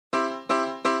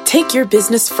Take your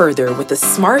business further with the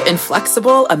smart and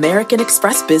flexible American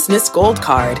Express Business Gold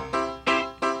Card.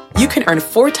 You can earn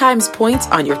 4 times points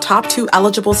on your top 2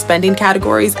 eligible spending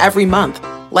categories every month,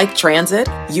 like transit,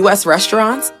 U.S.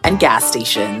 restaurants, and gas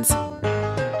stations.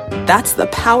 That's the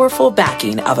powerful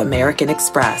backing of American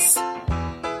Express.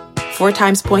 4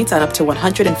 times points on up to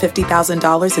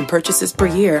 $150,000 in purchases per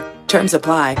year. Terms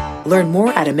apply. Learn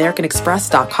more at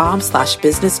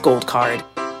americanexpress.com/businessgoldcard.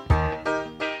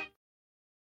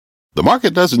 The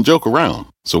market doesn't joke around,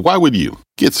 so why would you?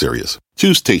 Get serious.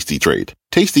 Choose Tasty Trade.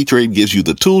 Tasty Trade gives you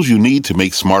the tools you need to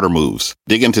make smarter moves.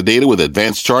 Dig into data with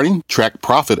advanced charting, track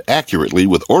profit accurately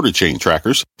with order chain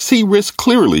trackers, see risk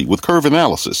clearly with curve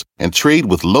analysis, and trade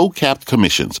with low-capped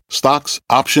commissions, stocks,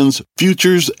 options,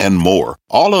 futures, and more.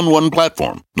 All on one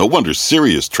platform. No wonder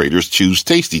serious traders choose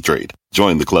Tasty Trade.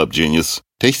 Join the club, genius.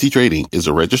 Tasty Trading is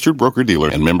a registered broker-dealer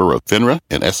and member of FINRA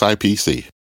and SIPC.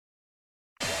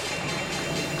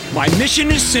 My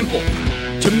mission is simple,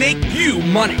 to make you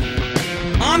money.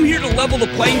 I'm here to level the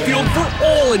playing field for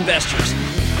all investors.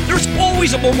 There's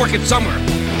always a bull market somewhere,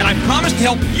 and I promise to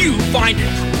help you find it.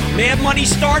 Mad Money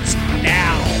starts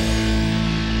now.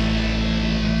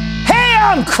 Hey,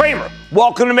 I'm Cramer.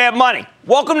 Welcome to Mad Money.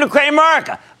 Welcome to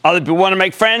Cramerica. Other people want to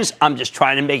make friends. I'm just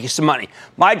trying to make you some money.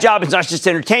 My job is not just to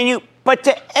entertain you, but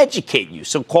to educate you.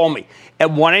 So call me at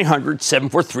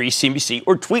 1-800-743-CNBC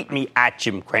or tweet me at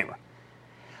Jim Cramer.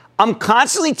 I'm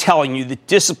constantly telling you that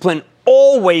discipline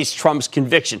always trumps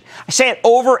conviction. I say it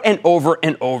over and over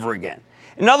and over again.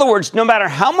 In other words, no matter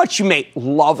how much you may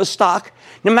love a stock,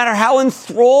 no matter how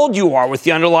enthralled you are with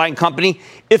the underlying company,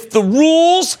 if the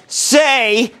rules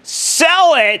say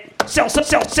sell it, sell,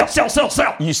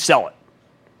 you sell it.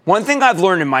 One thing I've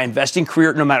learned in my investing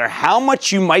career, no matter how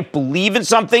much you might believe in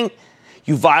something,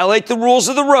 you violate the rules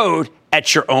of the road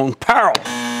at your own peril.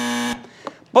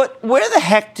 But where the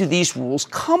heck do these rules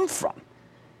come from?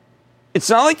 It's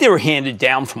not like they were handed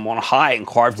down from on high and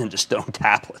carved into stone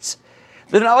tablets.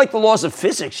 They're not like the laws of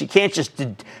physics. You can't just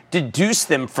deduce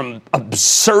them from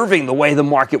observing the way the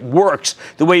market works,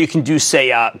 the way you can do, say,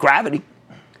 gravity.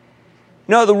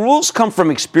 No, the rules come from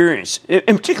experience,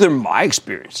 in particular my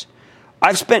experience.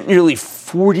 I've spent nearly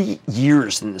 40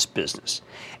 years in this business.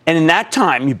 And in that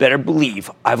time, you better believe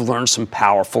I've learned some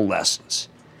powerful lessons.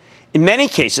 In many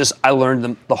cases, I learned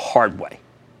them the hard way.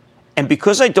 And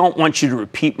because I don't want you to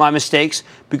repeat my mistakes,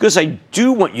 because I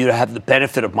do want you to have the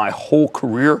benefit of my whole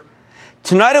career,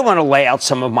 tonight I want to lay out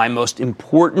some of my most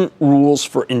important rules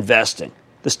for investing,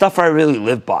 the stuff I really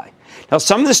live by. Now,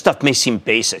 some of this stuff may seem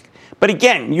basic, but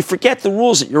again, you forget the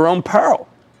rules at your own peril.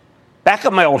 Back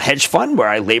at my old hedge fund, where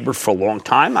I labored for a long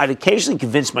time, I'd occasionally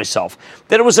convince myself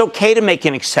that it was okay to make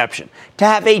an exception, to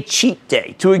have a cheat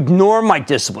day, to ignore my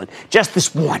discipline just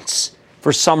this once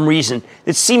for some reason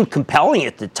that seemed compelling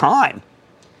at the time.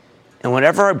 And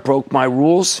whenever I broke my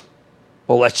rules,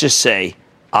 well, let's just say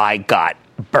I got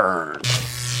burned.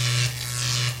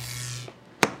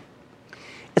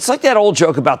 It's like that old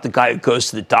joke about the guy who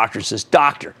goes to the doctor and says,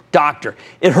 Doctor,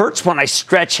 it hurts when I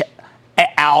stretch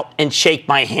out and shake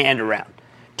my hand around.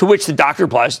 To which the doctor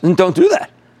replies, then don't do that.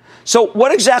 So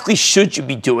what exactly should you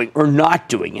be doing or not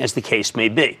doing, as the case may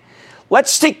be?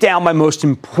 Let's take down my most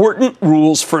important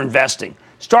rules for investing,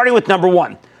 starting with number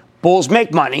 1. Bulls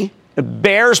make money,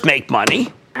 bears make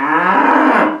money,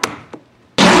 and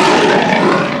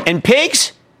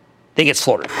pigs, they get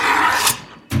slaughtered.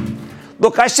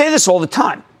 Look, I say this all the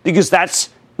time because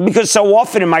so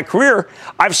often in my career,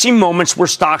 I've seen moments where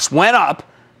stocks went up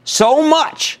so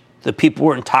much that people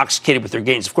were intoxicated with their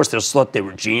gains. Of course, they thought they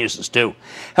were geniuses, too.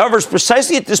 However, it's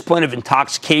precisely at this point of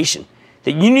intoxication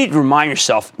that you need to remind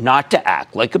yourself not to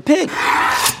act like a pig.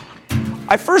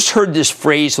 I first heard this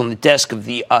phrase on the desk of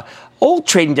the old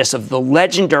trading desk of the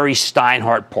legendary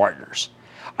Steinhardt partners.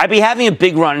 I'd be having a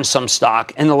big run in some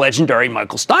stock, and the legendary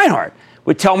Michael Steinhardt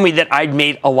would tell me that I'd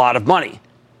made a lot of money,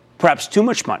 perhaps too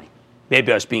much money.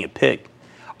 Maybe I was being a pig.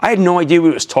 I had no idea what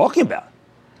he was talking about.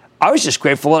 I was just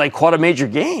grateful that I caught a major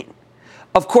gain.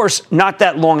 Of course, not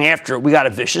that long after, we got a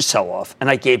vicious sell-off, and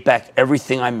I gave back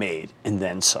everything I made, and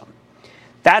then some.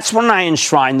 That's when I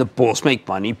enshrined the bulls make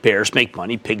money, bears make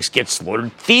money, pigs get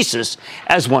slaughtered thesis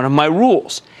as one of my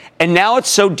rules. And now it's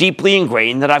so deeply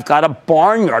ingrained that I've got a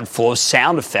barnyard full of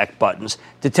sound effect buttons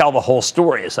to tell the whole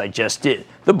story, as I just did.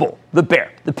 The bull, the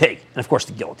bear, the pig, and of course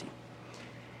the guillotine.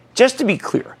 Just to be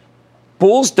clear,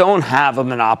 bulls don't have a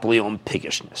monopoly on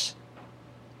piggishness.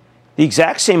 The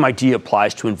exact same idea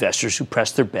applies to investors who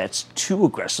press their bets too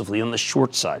aggressively on the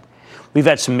short side. We've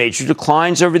had some major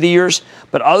declines over the years,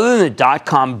 but other than the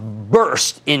dot-com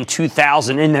burst in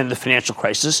 2000 and then the financial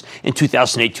crisis in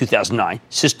 2008, 2009,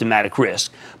 systematic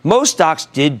risk, most stocks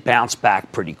did bounce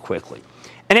back pretty quickly.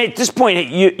 And at this point,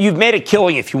 you've made a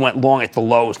killing if you went long at the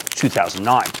lows of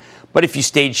 2009. But if you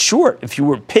stayed short, if you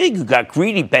were a pig who got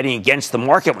greedy betting against the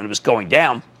market when it was going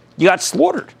down, you got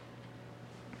slaughtered.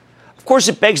 Of course,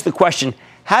 it begs the question,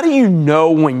 how do you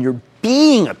know when you're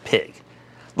being a pig?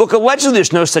 Look, allegedly,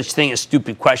 there's no such thing as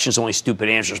stupid questions, only stupid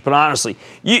answers. But honestly,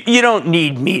 you don't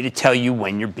need me to tell you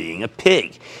when you're being a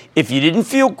pig. If you didn't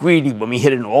feel greedy when we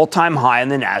hit an all-time high on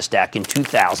the NASDAQ in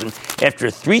 2000 after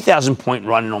a 3,000-point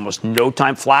run in almost no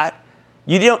time flat,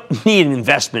 you don't need an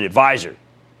investment advisor.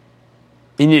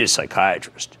 You need a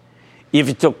psychiatrist. If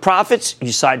you took profits,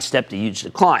 you sidestepped a huge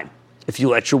decline. If you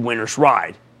let your winners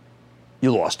ride,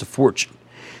 you lost a fortune.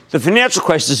 The financial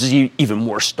crisis is even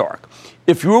more stark.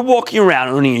 If you were walking around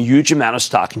owning a huge amount of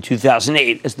stock in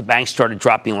 2008 as the banks started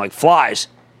dropping like flies,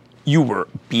 you were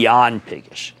beyond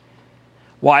piggish.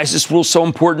 Why is this rule so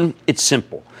important? It's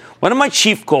simple. One of my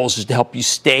chief goals is to help you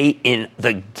stay in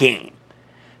the game.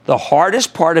 The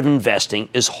hardest part of investing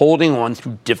is holding on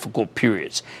through difficult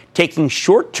periods, taking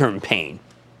short-term pain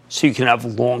so you can have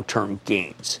long-term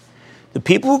gains. The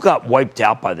people who got wiped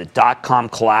out by the dot-com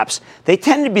collapse, they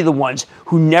tend to be the ones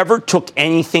who never took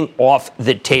anything off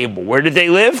the table. Where did they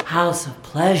live? House of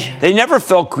pleasure. They never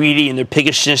felt greedy in their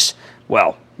piggishness.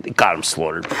 Well, they got them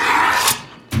slaughtered.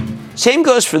 Same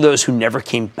goes for those who never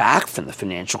came back from the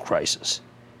financial crisis.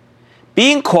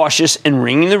 Being cautious and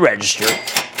ringing the register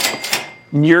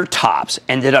near tops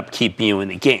ended up keeping you in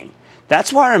the game.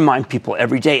 That's why I remind people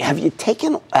every day, have you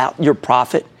taken out your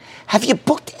profit? Have you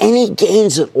booked any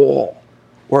gains at all?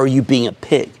 Or are you being a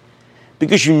pig?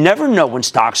 Because you never know when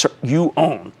stocks you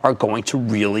own are going to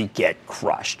really get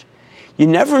crushed. You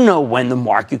never know when the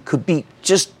market could be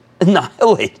just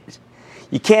annihilated.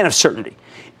 You can't have certainty.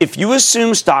 If you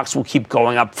assume stocks will keep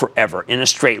going up forever in a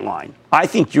straight line, I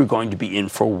think you're going to be in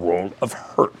for a world of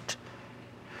hurt.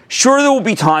 Sure, there will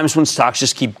be times when stocks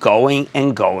just keep going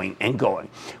and going and going.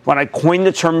 When I coined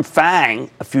the term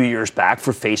FANG a few years back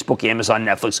for Facebook, Amazon,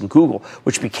 Netflix, and Google,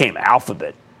 which became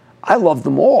Alphabet, I loved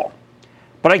them all.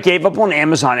 But I gave up on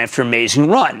Amazon after an amazing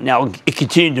run. Now, it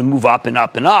continued to move up and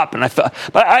up and up, and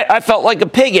I felt like a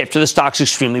pig after the stock's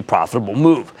extremely profitable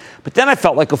move. But then I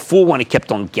felt like a fool when it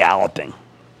kept on galloping.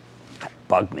 That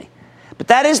bugged me. But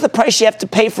that is the price you have to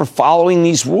pay for following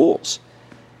these rules.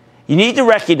 You need to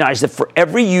recognize that for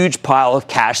every huge pile of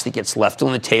cash that gets left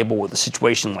on the table with a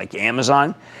situation like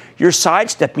Amazon, you're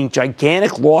sidestepping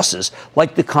gigantic losses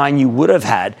like the kind you would have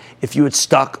had if you had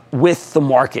stuck with the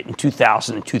market in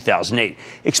 2000 and 2008.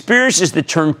 Experiences that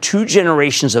turn two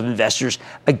generations of investors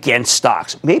against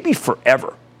stocks, maybe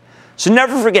forever. So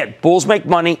never forget, bulls make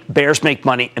money, bears make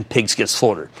money, and pigs get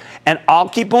slaughtered. And I'll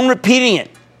keep on repeating it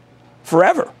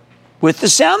forever with the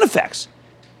sound effects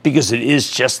because it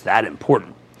is just that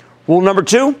important. Rule number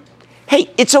 2, hey,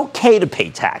 it's okay to pay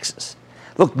taxes.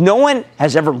 Look, no one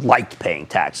has ever liked paying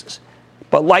taxes.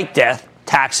 But like death,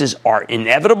 taxes are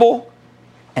inevitable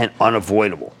and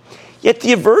unavoidable. Yet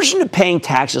the aversion to paying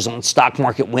taxes on stock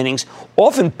market winnings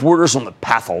often borders on the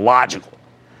pathological.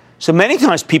 So many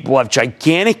times people have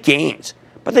gigantic gains,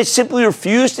 but they simply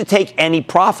refuse to take any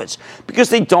profits because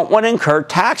they don't want to incur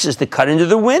taxes that cut into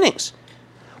their winnings.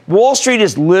 Wall Street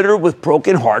is littered with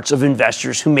broken hearts of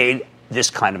investors who made this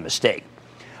kind of mistake.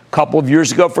 A couple of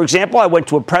years ago, for example, I went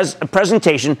to a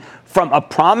presentation from a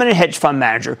prominent hedge fund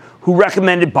manager who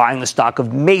recommended buying the stock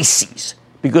of Macy's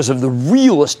because of the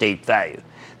real estate value.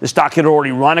 The stock had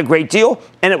already run a great deal,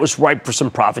 and it was ripe for some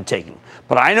profit taking.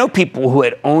 But I know people who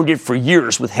had owned it for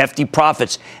years with hefty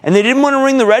profits, and they didn't want to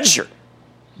ring the register.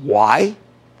 Why?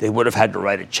 They would have had to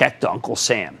write a check to Uncle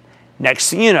Sam. Next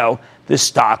thing you know, the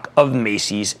stock of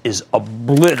Macy's is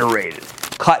obliterated,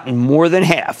 cut in more than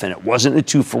half, and it wasn't a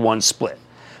 2-for-1 split.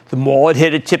 The mall had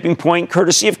hit a tipping point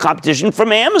courtesy of competition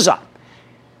from Amazon.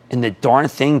 And the darn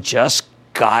thing just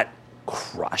got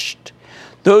crushed.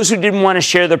 Those who didn't want to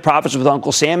share their profits with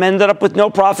Uncle Sam ended up with no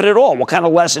profit at all. What kind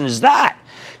of lesson is that?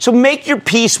 So make your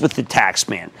peace with the tax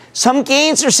man. Some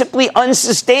gains are simply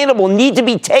unsustainable, need to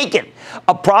be taken.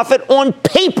 A profit on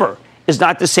paper is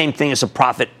not the same thing as a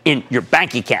profit in your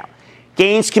bank account.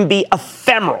 Gains can be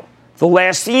ephemeral. The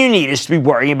last thing you need is to be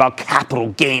worrying about capital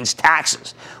gains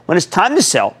taxes. When it's time to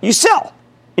sell, you sell.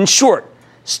 In short,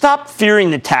 stop fearing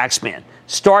the tax man.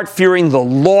 Start fearing the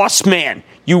loss man.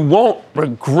 You won't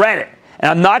regret it.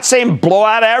 And I'm not saying blow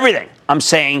out everything. I'm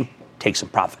saying take some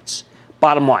profits.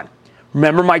 Bottom line,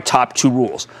 remember my top 2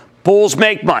 rules. Bulls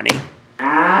make money.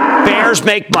 Bears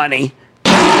make money.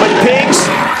 But pigs,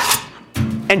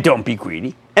 and don't be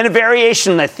greedy, and a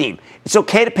variation on that theme. It's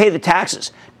okay to pay the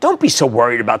taxes. Don't be so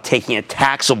worried about taking a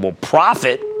taxable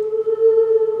profit,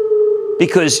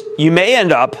 because you may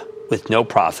end up with no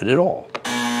profit at all.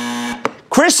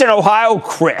 Chris in Ohio.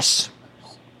 Chris.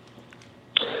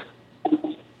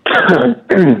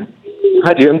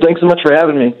 Hi, Jim. Thanks so much for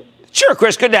having me. Sure,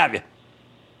 Chris. Good to have you.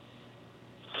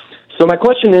 So my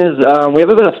question is, we have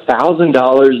about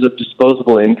 $1,000 of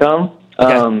disposable income,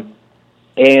 Okay.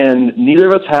 and neither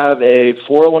of us have a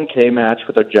 401k match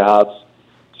with our jobs.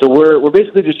 So we're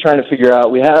basically just trying to figure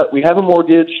out. We have a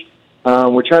mortgage.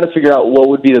 We're trying to figure out what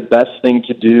would be the best thing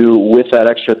to do with that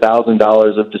extra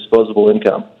 $1,000 of disposable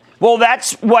income. Well,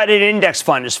 that's what an index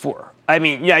fund is for. I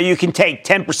mean, you can take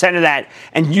 10% of that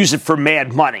and use it for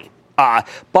mad money.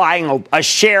 Buying a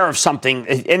share of something,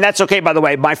 and that's okay, by the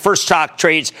way. My first stock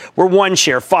trades were 1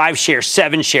 share, 5 shares,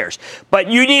 7 shares. But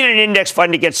you need an index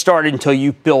fund to get started until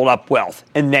you build up wealth,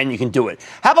 and then you can do it.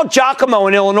 How about Giacomo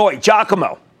in Illinois?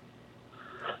 Giacomo.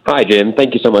 Hi, Jim.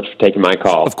 Thank you so much for taking my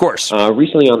call. Of course.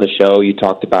 Recently on the show, you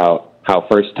talked about how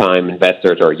first-time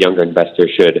investors or younger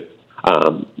investors should,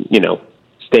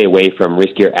 stay away from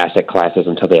riskier asset classes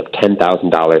until they have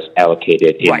 $10,000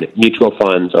 allocated in mutual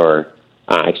funds or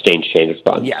exchange-traded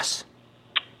funds. Yes.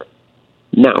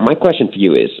 Now, my question for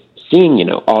you is, seeing,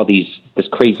 all this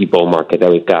crazy bull market that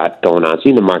we've got going on,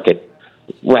 seeing the market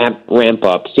ramp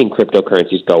up, seeing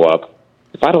cryptocurrencies go up,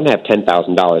 if I don't have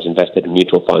 $10,000 invested in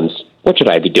mutual funds, what should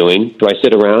I be doing? Do I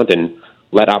sit around and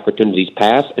let opportunities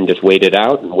pass and just wait it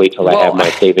out and wait till I have my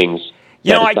savings?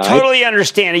 I totally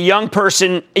understand. A young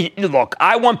person, look,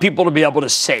 I want people to be able to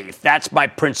save. That's my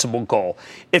principal goal.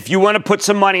 If you want to put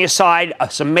some money aside,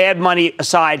 some mad money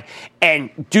aside, and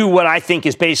do what I think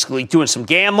is basically doing some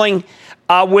gambling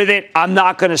with it, I'm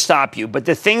not going to stop you. But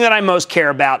the thing that I most care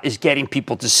about is getting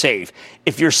people to save.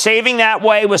 If you're saving that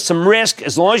way with some risk,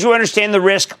 as long as you understand the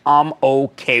risk, I'm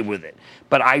okay with it.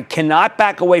 But I cannot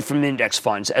back away from index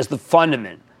funds as the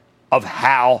fundament of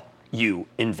how you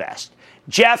invest.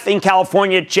 Jeff in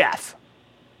California. Jeff.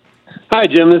 Hi,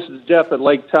 Jim. This is Jeff at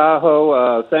Lake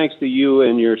Tahoe. Thanks to you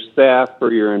and your staff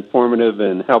for your informative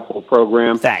and helpful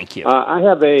program. Thank you. I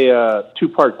have a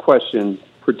two-part question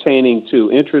pertaining to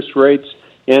interest rates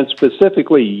and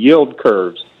specifically yield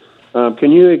curves.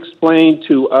 Can you explain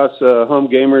to us home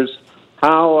gamers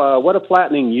what a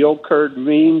flattening yield curve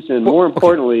means, and more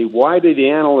importantly, why do the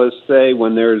analysts say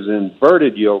when there's an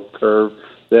inverted yield curve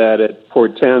that it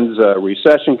portends a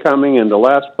recession coming? And the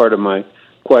last part of my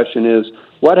question is,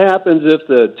 what happens if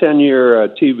the 10-year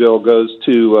T-bill goes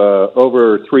to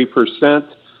over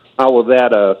 3%? How will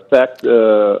that affect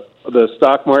the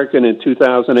stock market in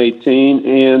 2018?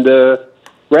 And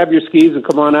grab your skis and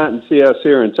come on out and see us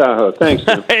here in Tahoe. Thanks,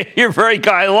 Jim. You're very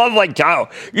kind. I love Lake Tahoe.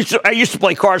 I used to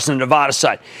play cards on the Nevada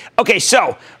side. Okay,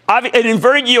 so an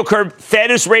inverted yield curve, Fed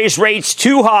has raised rates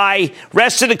too high.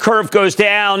 Rest of the curve goes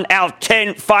down out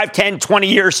 5, 10, 20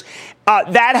 years.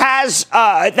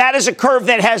 That is a curve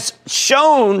that has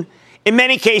shown, in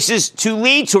many cases, to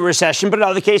lead to a recession, but in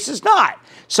other cases not.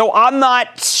 So I'm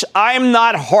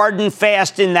not hard and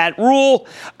fast in that rule.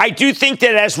 I do think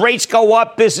that as rates go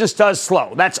up, business does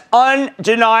slow. That's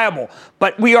undeniable.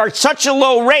 But we are at such a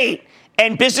low rate,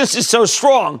 and business is so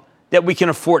strong that we can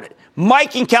afford it.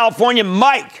 Mike in California.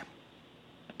 Mike.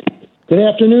 Good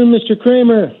afternoon, Mr.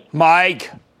 Cramer.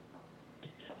 Mike.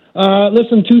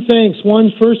 Listen, two things.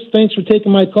 One, first, thanks for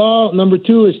taking my call. Number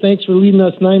two is thanks for leading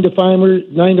us 9 to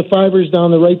 5ers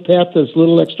down the right path to this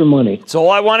little extra money. That's all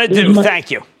I want to do.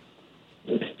 Thank you.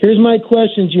 Here's my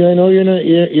question to you. I know you're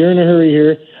in a hurry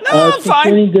here. No, I'm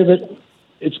fine.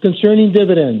 It's concerning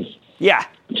dividends. Yeah.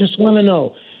 Just want to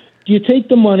know, do you take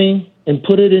the money and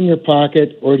put it in your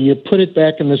pocket, or do you put it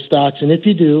back in the stocks? And if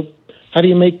you do, how do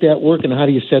you make that work, and how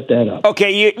do you set that up?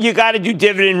 Okay, you got to do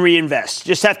dividend reinvest.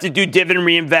 Just have to do dividend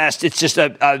reinvest. It's just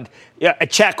a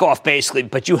checkoff, basically,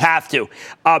 but you have to.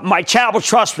 My charitable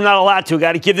trust, we're not allowed to.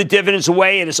 Got to give the dividends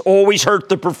away, and it's always hurt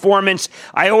the performance.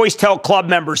 I always tell club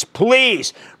members,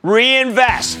 please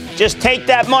reinvest. Just take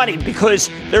that money, because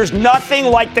there's nothing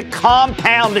like the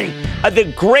compounding,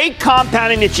 the great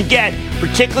compounding that you get,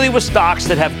 particularly with stocks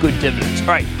that have good dividends. All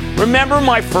right, remember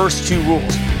my first two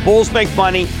rules. Bulls make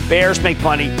money, bears make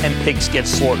money, and pigs get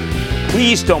slaughtered.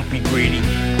 Please don't be greedy.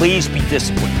 Please be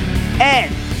disciplined.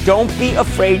 And don't be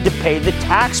afraid to pay the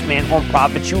tax man on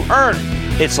profits you earn.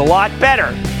 It's a lot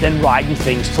better than riding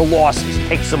things to losses.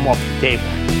 Takes them off the table.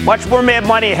 Much more mad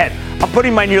money ahead. I'm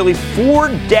putting my nearly 4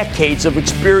 decades of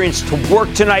experience to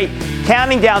work tonight,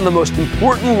 counting down the most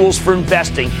important rules for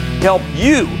investing to help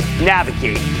you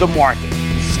navigate the market.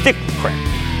 Stick with Cramer.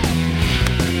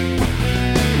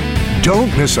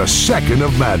 Don't miss a second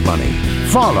of Mad Money.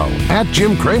 Follow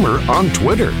 @Jim Cramer on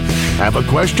Twitter. Have a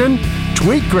question?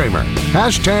 Tweet Cramer.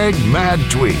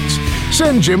 #MadTweets.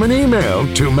 Send Jim an email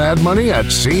to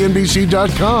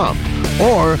madmoney@cnbc.com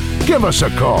or give us a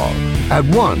call at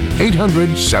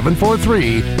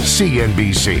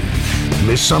 1-800-743-CNBC.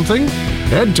 Miss something?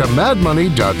 Head to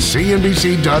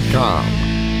madmoney.cnbc.com.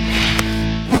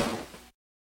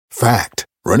 Fact.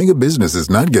 Running a business is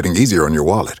not getting easier on your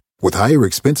wallet. With higher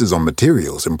expenses on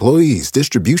materials, employees,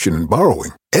 distribution, and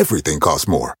borrowing, everything costs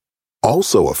more.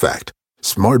 Also a fact.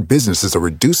 Smart businesses are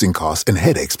reducing costs and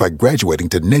headaches by graduating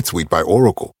to NetSuite by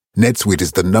Oracle. NetSuite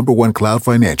is the #1 cloud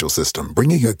financial system,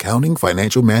 bringing accounting,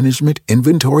 financial management,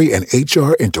 inventory, and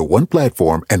HR into one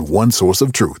platform and one source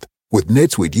of truth. With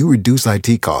NetSuite, you reduce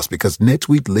IT costs because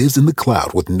NetSuite lives in the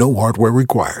cloud with no hardware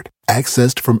required,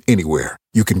 accessed from anywhere.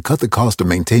 You can cut the cost of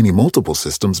maintaining multiple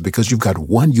systems because you've got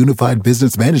one unified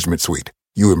business management suite.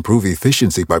 You improve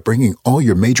efficiency by bringing all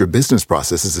your major business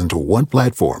processes into one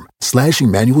platform,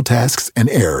 slashing manual tasks and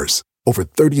errors. Over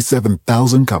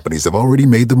 37,000 companies have already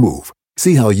made the move.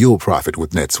 See how you'll profit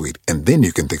with NetSuite, and then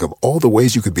you can think of all the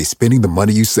ways you could be spending the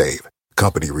money you save.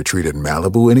 Company retreat in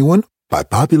Malibu, anyone? By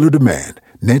popular demand,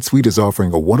 NetSuite is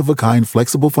offering a one-of-a-kind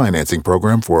flexible financing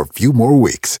program for a few more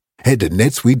weeks. Head to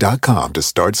netsuite.com to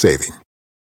start saving.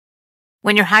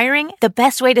 When you're hiring, the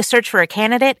best way to search for a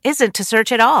candidate isn't to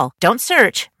search at all. Don't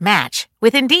search, match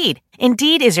with Indeed.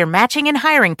 Indeed is your matching and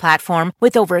hiring platform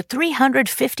with over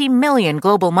 350 million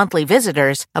global monthly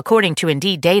visitors, according to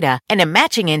Indeed data, and a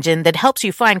matching engine that helps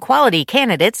you find quality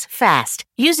candidates fast.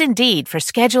 Use Indeed for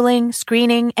scheduling,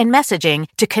 screening, and messaging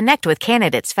to connect with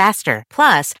candidates faster.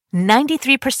 Plus,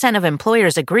 93% of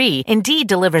employers agree Indeed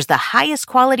delivers the highest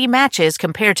quality matches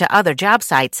compared to other job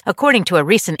sites, according to a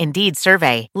recent Indeed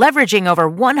survey. Leveraging over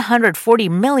 140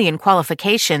 million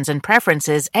qualifications and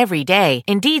preferences every day,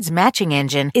 Indeed's matching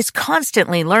engine is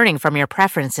constantly learning from your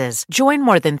preferences. Join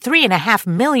more than 3.5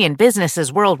 million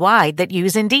businesses worldwide that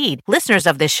use Indeed. Listeners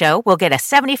of this show will get a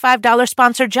 $75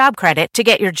 sponsored job credit to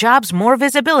get your jobs more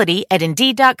visibility at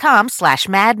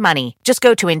Indeed.com/madmoney. Just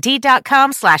go to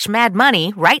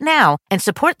Indeed.com/madmoney right now and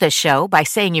support this show by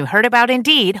saying you heard about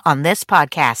Indeed on this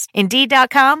podcast.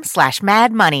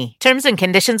 Indeed.com/madmoney. Terms and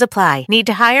conditions apply. Need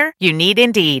to hire? You need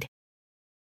Indeed.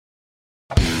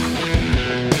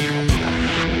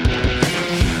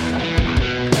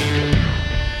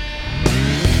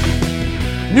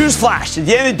 Newsflash, at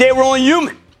the end of the day, we're only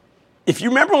human. If you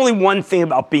remember only one thing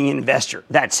about being an investor,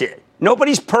 that's it.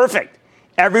 Nobody's perfect.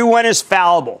 Everyone is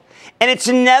fallible. And it's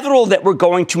inevitable that we're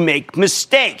going to make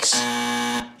mistakes.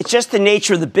 It's just the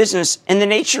nature of the business and the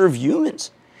nature of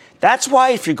humans. That's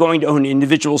why if you're going to own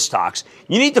individual stocks,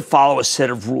 you need to follow a set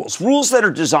of rules. Rules that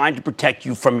are designed to protect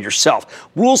you from yourself.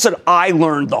 Rules that I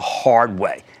learned the hard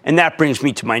way. And that brings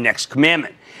me to my next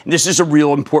commandment. And this is a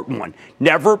real important one.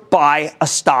 Never buy a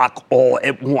stock all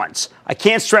at once. I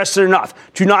can't stress it enough.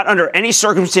 Do not, under any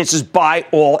circumstances, buy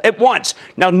all at once.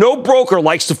 Now, no broker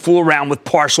likes to fool around with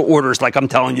partial orders like I'm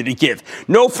telling you to give.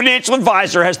 No financial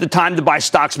advisor has the time to buy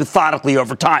stocks methodically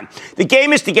over time. The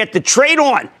game is to get the trade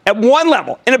on at one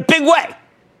level in a big way.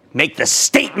 Make the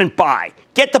statement buy.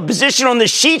 Get the position on the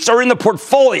sheets or in the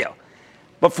portfolio.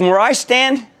 But from where I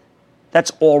stand,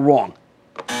 that's all wrong.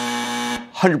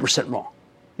 100% wrong.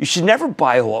 You should never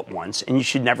buy all at once, and you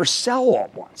should never sell all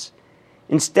at once.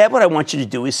 Instead, what I want you to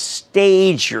do is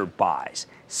stage your buys,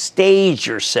 stage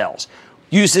your sells.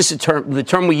 Use this term, the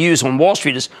term we use on Wall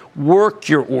Street is work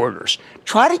your orders.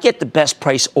 Try to get the best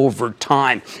price over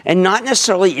time, and not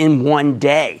necessarily in one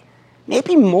day.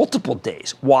 Maybe multiple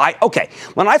days. Why? Okay,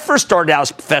 when I first started out as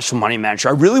a professional money manager,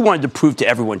 I really wanted to prove to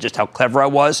everyone just how clever I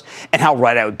was and how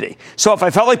right I would be. So if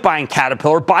I felt like buying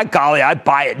Caterpillar, by golly, I'd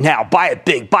buy it now, buy it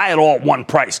big, buy it all at one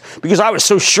price, because I was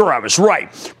so sure I was right.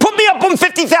 Put me up on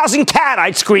 50,000 cat,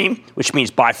 I'd scream, which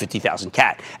means buy 50,000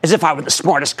 cat, as if I were the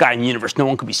smartest guy in the universe. No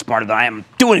one could be smarter than I am. I'm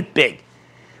doing it big.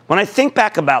 When I think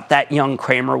back about that young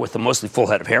Cramer with a mostly full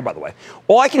head of hair, by the way,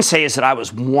 all I can say is that I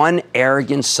was one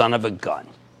arrogant son of a gun.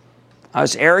 I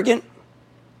was arrogant,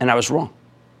 and I was wrong.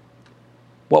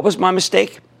 What was my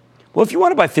mistake? Well, if you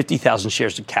want to buy 50,000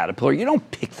 shares of Caterpillar, you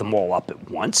don't pick them all up at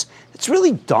once. It's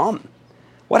really dumb.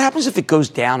 What happens if it goes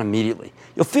down immediately?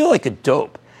 You'll feel like a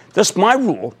dope. Thus, my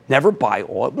rule, never buy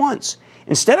all at once.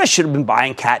 Instead, I should have been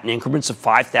buying Cat in increments of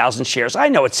 5,000 shares. I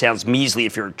know it sounds measly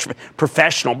if you're a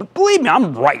professional, but believe me,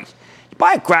 I'm right.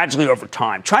 Buy it gradually over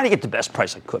time, trying to get the best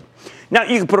price I could. Now,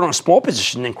 you can put it on a small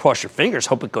position and cross your fingers,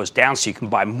 hope it goes down so you can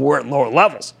buy more at lower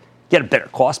levels, get a better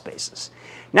cost basis.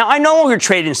 Now, I no longer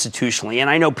trade institutionally, and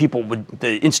I know people,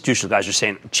 the institutional guys are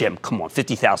saying, Jim, come on,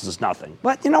 50,000 is nothing.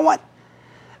 But you know what?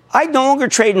 I no longer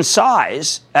trade in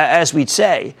size, as we'd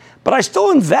say, but I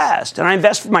still invest, and I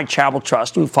invest for my charitable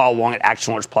trust. You can follow along at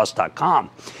actionalertsplus.com.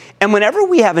 And whenever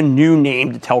we have a new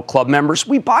name to tell club members,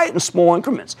 we buy it in small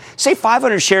increments, say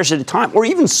 500 shares at a time, or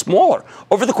even smaller,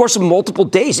 over the course of multiple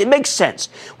days. It makes sense.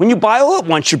 When you buy all at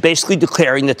once, you're basically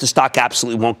declaring that the stock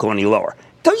absolutely won't go any lower.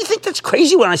 Don't you think that's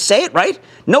crazy when I say it, right?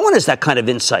 No one has that kind of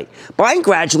insight. Buying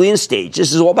gradually in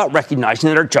stages is all about recognizing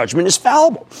that our judgment is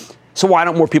fallible. So why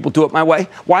don't more people do it my way?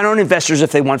 Why don't investors,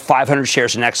 if they want 500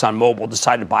 shares in ExxonMobil,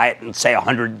 decide to buy it in, say,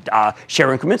 100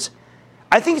 share increments?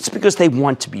 I think it's because they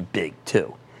want to be big,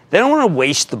 too. They don't want to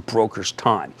waste the broker's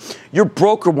time. Your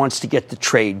broker wants to get the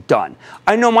trade done.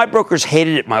 I know my brokers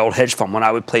hated it, my old hedge fund, when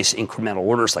I would place incremental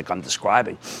orders like I'm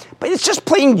describing. But it's just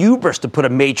plain hubris to put a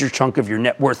major chunk of your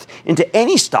net worth into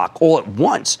any stock all at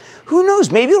once. Who knows?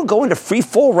 Maybe it'll go into free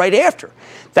fall right after.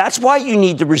 That's why you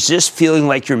need to resist feeling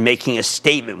like you're making a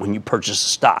statement when you purchase a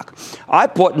stock. I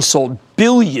bought and sold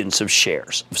billions of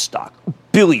shares of stock.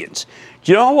 Billions.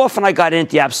 Do you know how often I got in at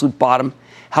the absolute bottom?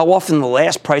 How often the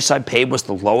last price I paid was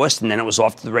the lowest and then it was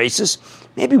off to the races?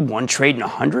 Maybe one trade in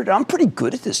 100. I'm pretty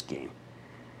good at this game.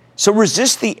 So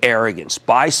resist the arrogance.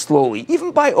 Buy slowly,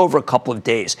 even buy over a couple of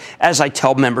days, as I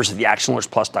tell members of the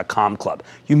ActionAlertsPlus.com club.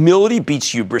 Humility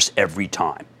beats hubris every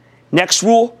time. Next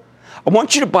rule, I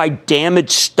want you to buy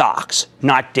damaged stocks,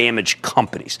 not damaged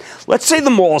companies. Let's say the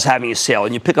mall is having a sale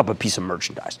and you pick up a piece of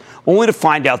merchandise, only to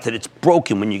find out that it's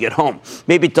broken when you get home.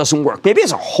 Maybe it doesn't work. Maybe it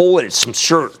has a hole in it, some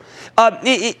shirt.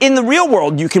 In the real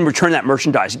world, you can return that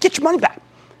merchandise and get your money back.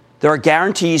 There are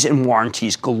guarantees and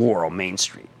warranties galore on Main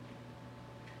Street.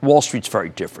 Wall Street's very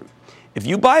different. If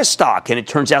you buy a stock and it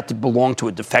turns out to belong to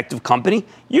a defective company,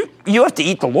 you have to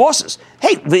eat the losses.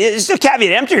 Hey, it's a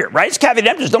caveat emptor here, right? It's caveat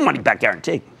emptor. There's no money back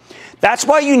guarantee. That's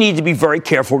why you need to be very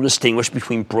careful to distinguish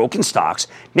between broken stocks,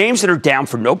 names that are down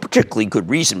for no particularly good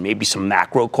reason, maybe some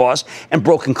macro cause, and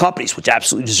broken companies, which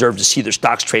absolutely deserve to see their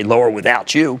stocks trade lower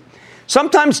without you.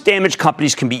 Sometimes damaged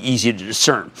companies can be easy to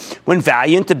discern. When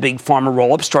Valiant, the big pharma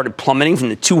roll-up, started plummeting from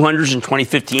the 200s in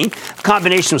 2015, a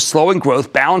combination of slowing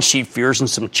growth, balance sheet fears, and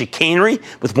some chicanery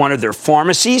with one of their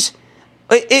pharmacies,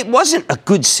 it wasn't a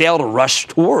good sale to rush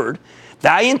toward.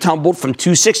 Valiant tumbled from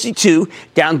 262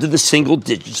 down to the single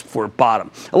digits before it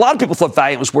bottomed. A lot of people thought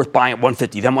Valiant was worth buying at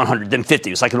 150, then 100, then 50.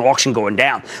 It was like an auction going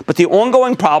down. But the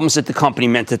ongoing problems at the company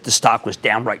meant that the stock was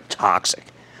downright toxic.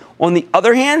 On the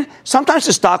other hand, sometimes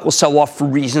the stock will sell off for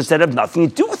reasons that have nothing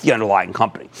to do with the underlying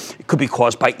company. It could be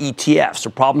caused by ETFs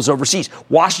or problems overseas.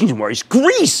 Washington worries,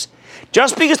 Greece.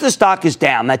 Just because the stock is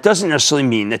down, that doesn't necessarily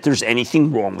mean that there's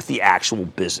anything wrong with the actual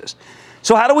business.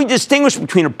 So how do we distinguish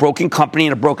between a broken company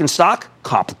and a broken stock?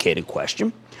 Complicated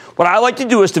question. What I like to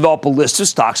do is develop a list of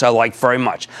stocks I like very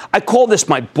much. I call this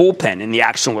my bullpen in the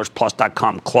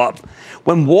ActionAlertsPlus.com club.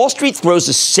 When Wall Street throws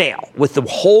a sale with the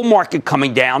whole market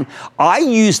coming down, I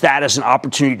use that as an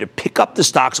opportunity to pick up the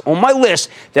stocks on my list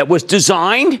that was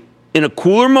designed in a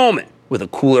cooler moment with a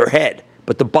cooler head.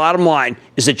 But the bottom line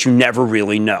is that you never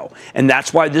really know. And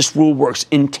that's why this rule works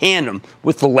in tandem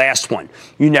with the last one.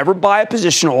 You never buy a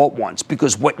position all at once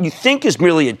because what you think is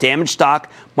merely a damaged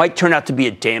stock might turn out to be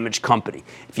a damaged company.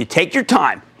 If you take your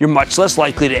time, you're much less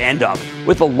likely to end up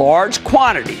with a large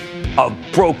quantity of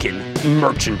broken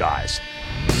merchandise.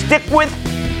 Stick with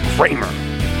Cramer.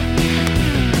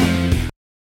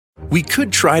 We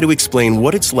could try to explain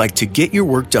what it's like to get your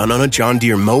work done on a John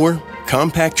Deere mower,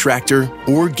 compact tractor,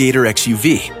 or Gator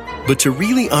XUV. But to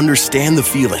really understand the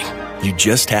feeling, you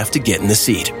just have to get in the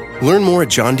seat. Learn more at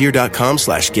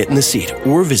johndeere.com/get-in-the-seat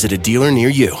or visit a dealer near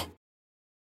you.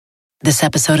 This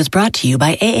episode is brought to you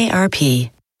by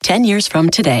AARP. 10 years from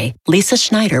today, Lisa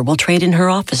Schneider will trade in her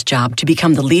office job to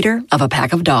become the leader of a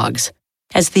pack of dogs.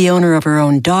 As the owner of her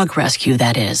own dog rescue,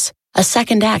 that is. A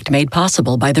second act made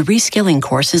possible by the reskilling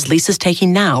courses Lisa's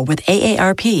taking now with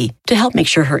AARP to help make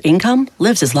sure her income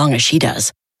lives as long as she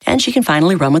does. And she can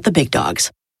finally run with the big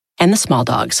dogs. And the small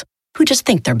dogs, who just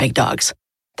think they're big dogs.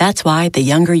 That's why the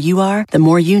younger you are, the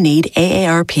more you need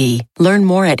AARP. Learn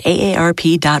more at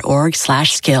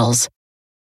aarp.org/skills.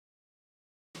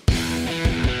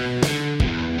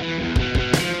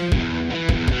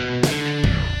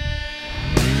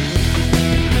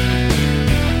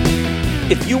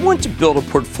 If you want to build a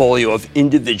portfolio of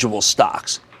individual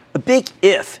stocks, a big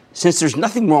if, since there's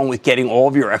nothing wrong with getting all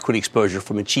of your equity exposure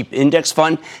from a cheap index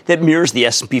fund that mirrors the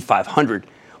S&P 500,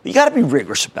 you got to be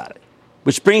rigorous about it.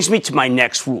 Which brings me to my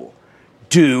next rule.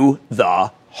 Do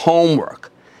the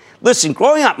homework. Listen,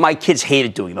 growing up, my kids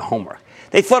hated doing the homework.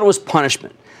 They thought it was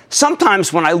punishment.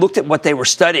 Sometimes when I looked at what they were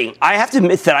studying, I have to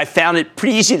admit that I found it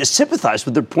pretty easy to sympathize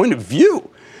with their point of view.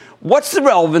 What's the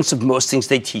relevance of most things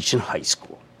they teach in high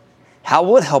school? How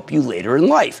will it help you later in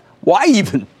life? Why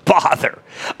even bother?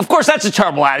 Of course, that's a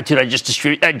terrible attitude. I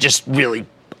just really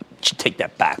should take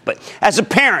that back. But as a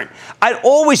parent, I'd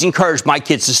always encourage my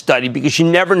kids to study because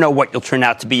you never know what you'll turn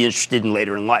out to be interested in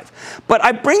later in life. But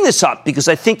I bring this up because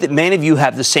I think that many of you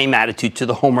have the same attitude to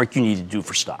the homework you need to do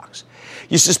for stocks.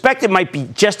 You suspect it might be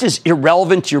just as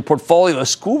irrelevant to your portfolio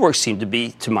as schoolwork seemed to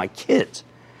be to my kids.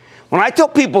 When I tell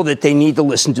people that they need to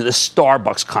listen to the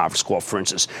Starbucks conference call, for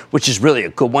instance, which is really a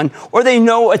good one, or they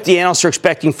know what the analysts are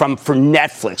expecting for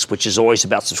Netflix, which is always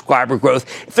about subscriber growth,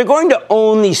 if they're going to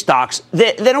own these stocks,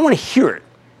 they don't want to hear it.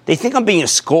 They think I'm being a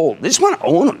scold. They just want to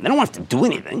own them. They don't want to do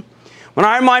anything. When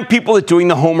I remind people that doing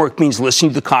the homework means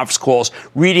listening to the conference calls,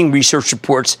 reading research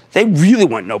reports, they really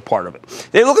want no part of it.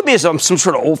 They look at me as I'm some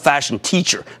sort of old-fashioned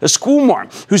teacher, a schoolmarm,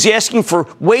 who's asking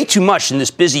for way too much in this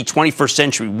busy 21st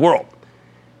century world.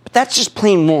 But that's just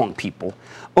plain wrong, people.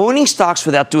 Owning stocks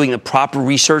without doing the proper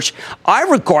research, I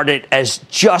regard it as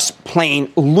just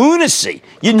plain lunacy.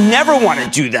 You never want to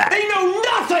do that. They know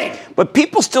nothing! But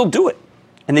people still do it.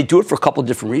 And they do it for a couple of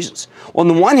different reasons. Well,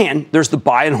 on the one hand, there's the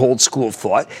buy and hold school of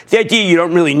thought. The idea you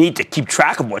don't really need to keep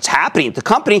track of what's happening at the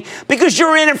company because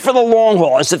you're in it for the long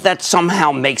haul, as if that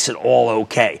somehow makes it all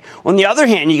okay. On the other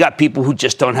hand, you got people who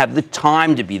just don't have the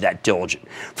time to be that diligent.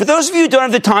 For those of you who don't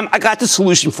have the time, I got the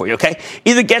solution for you, okay?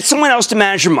 Either get someone else to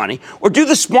manage your money or do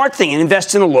the smart thing and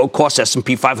invest in a low-cost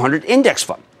S&P 500 index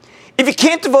fund. If you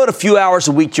can't devote a few hours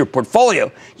a week to your portfolio,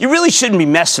 you really shouldn't be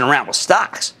messing around with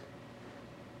stocks.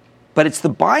 But it's the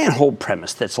buy and hold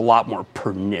premise that's a lot more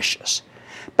pernicious.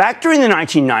 Back during the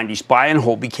 1990s, buy and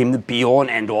hold became the be-all and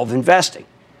end-all of investing.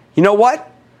 You know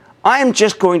what? I am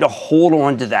just going to hold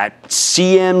on to that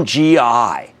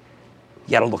CMGI.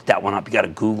 You got to look that one up. You got to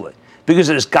Google it. Because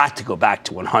it has got to go back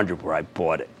to 100 where I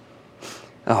bought it.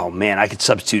 Oh, man, I could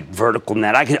substitute vertical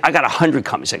net. I got 100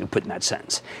 companies I could put in that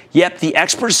sentence. Yep, the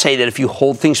experts say that if you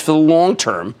hold things for the long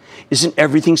term, isn't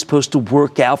everything supposed to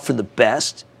work out for the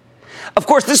best? Of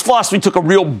course, this philosophy took a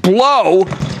real blow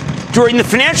during the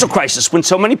financial crisis when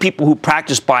so many people who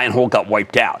practiced buy and hold got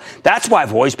wiped out. That's why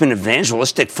I've always been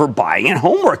evangelistic for buying and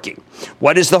homeworking.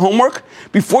 What is the homework?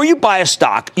 Before you buy a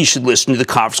stock, you should listen to the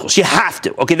conference calls. You have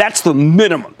to. Okay, that's the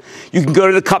minimum. You can go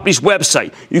to the company's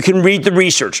website. You can read the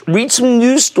research. Read some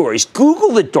news stories.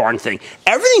 Google the darn thing.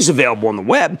 Everything's available on the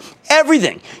web.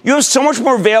 Everything. You have so much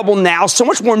more available now, so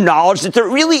much more knowledge that there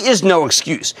really is no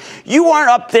excuse. You aren't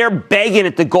up there begging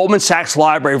at the Goldman Sachs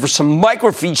library for some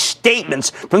microfiche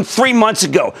statements from 3 months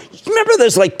ago. You remember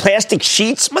those plastic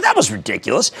sheets? Well, that was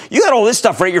ridiculous. You got all this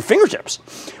stuff right at your fingertips.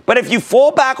 But if you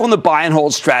fall back on the buy and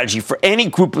hold strategy for any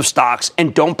group of stocks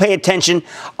and don't pay attention,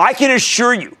 I can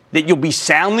assure you that you'll be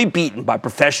soundly beaten by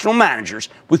professional managers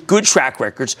with good track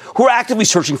records who are actively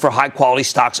searching for high-quality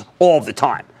stocks all the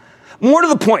time. More to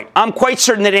the point, I'm quite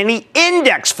certain that any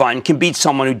index fund can beat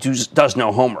someone who does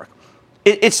no homework.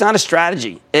 It's not a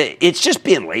strategy. It's just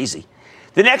being lazy.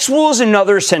 The next rule is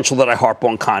another essential that I harp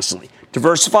on constantly.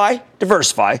 Diversify,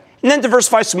 diversify, and then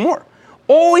diversify some more.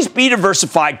 Always be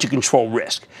diversified to control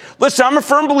risk. Listen, I'm a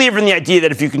firm believer in the idea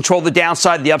that if you control the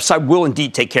downside, the upside will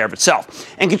indeed take care of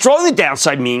itself. And controlling the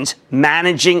downside means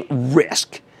managing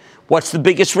risk. What's the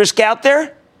biggest risk out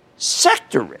there?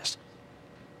 Sector risk.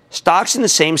 Stocks in the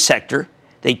same sector,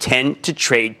 they tend to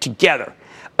trade together,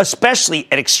 especially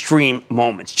at extreme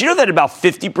moments. Do you know that about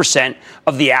 50%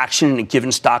 of the action in a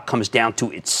given stock comes down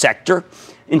to its sector?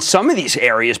 In some of these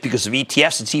areas, because of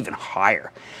ETFs, it's even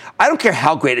higher. I don't care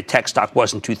how great a tech stock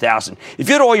was in 2000. If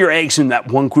you had all your eggs in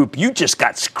that one group, you just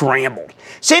got scrambled.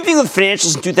 Same thing with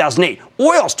financials in 2008.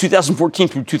 Oil's 2014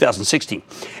 through 2016.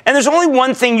 And there's only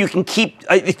one thing you can keep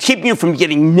you from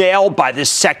getting nailed by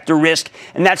this sector risk,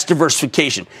 and that's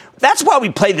diversification. That's why we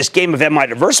play this game of Am I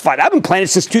Diversified? I've been playing it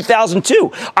since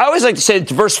 2002. I always like to say that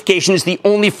diversification is the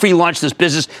only free lunch in this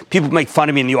business. People make fun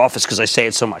of me in the office because I say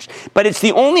it so much. But it's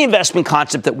the only investment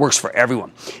concept that works for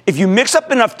everyone. If you mix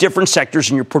up enough different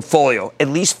sectors in your portfolio, at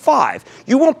least 5,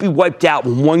 you won't be wiped out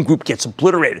when one group gets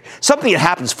obliterated, something that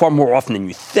happens far more often than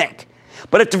you think.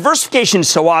 But if diversification is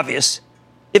so obvious,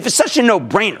 if it's such a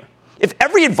no-brainer, if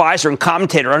every advisor and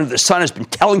commentator under the sun has been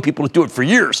telling people to do it for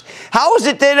years, how is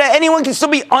it that anyone can still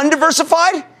be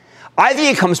undiversified? I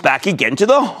think it comes back again to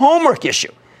the homework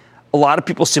issue. A lot of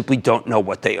people simply don't know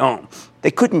what they own.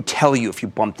 They couldn't tell you if you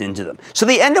bumped into them. So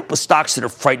they end up with stocks that are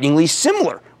frighteningly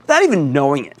similar without even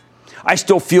knowing it. I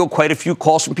still feel quite a few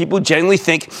calls from people who genuinely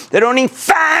think that owning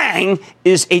FANG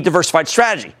is a diversified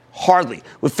strategy. Hardly.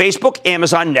 With Facebook,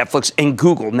 Amazon, Netflix, and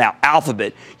Google, now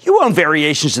Alphabet, you own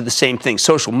variations of the same thing,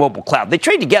 social, mobile, cloud. They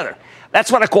trade together.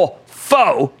 That's what I call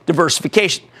faux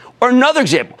diversification. Or another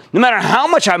example, no matter how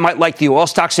much I might like the oil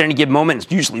stocks at any given moment,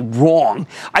 it's usually wrong,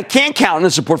 I can't count on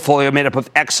this a portfolio made up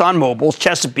of ExxonMobil,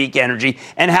 Chesapeake Energy,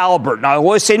 and Halliburton. I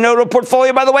always say no to a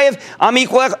portfolio, by the way, if I'm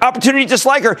equal opportunity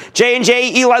disliker,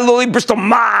 J&J, Eli Lilly, Bristol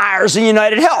Myers, and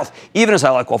United Health, even as I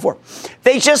like all four.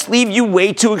 They just leave you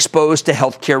way too exposed to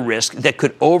healthcare risk that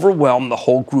could overwhelm the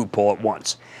whole group all at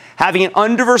once. Having an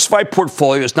undiversified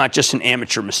portfolio is not just an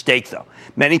amateur mistake, though.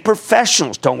 Many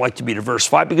professionals don't like to be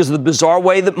diversified because of the bizarre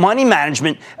way that money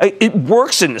management it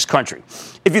works in this country.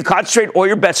 If you concentrate all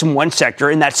your bets in one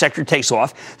sector and that sector takes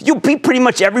off, you'll beat pretty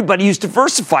much everybody who's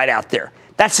diversified out there.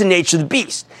 That's the nature of the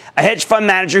beast. A hedge fund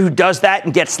manager who does that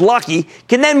and gets lucky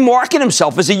can then market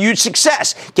himself as a huge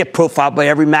success, get profiled by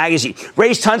every magazine,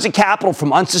 raise tons of capital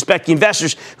from unsuspecting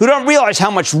investors who don't realize how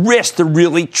much risk they're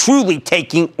really, truly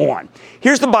taking on.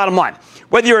 Here's the bottom line.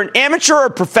 Whether you're an amateur or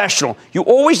a professional, you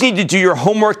always need to do your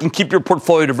homework and keep your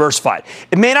portfolio diversified.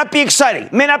 It may not be exciting,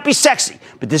 it may not be sexy,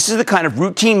 but this is the kind of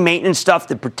routine maintenance stuff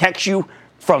that protects you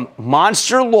from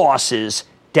monster losses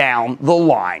down the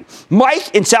line.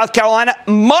 Mike in South Carolina.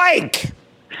 Mike!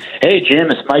 Hey,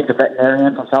 Jim. It's Mike, the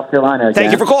veterinarian from South Carolina again.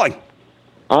 Thank you for calling.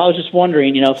 I was just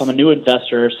wondering, if I'm a new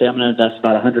investor, say I'm going to invest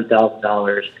about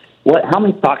 $100,000, how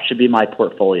many stocks should be in my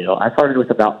portfolio? I started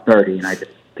with about 30, and I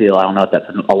just feel, I don't know if that's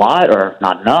a lot or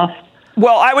not enough.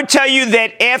 Well, I would tell you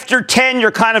that after 10,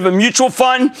 you're kind of a mutual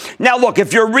fund. Now, look,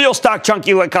 if you're a real stock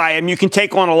junkie like I am, you can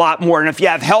take on a lot more. And if you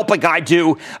have help like I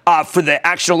do for the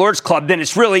Action Alerts Club, then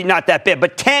it's really not that bad.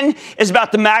 But 10 is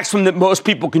about the maximum that most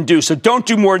people can do. So don't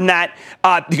do more than that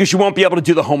because you won't be able to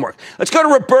do the homework. Let's go to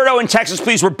Roberto in Texas,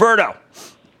 please. Roberto.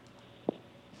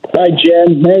 Hi,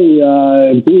 Jim. Hey,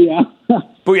 booyah.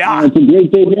 Booyah. It's a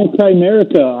great day to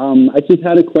America. I just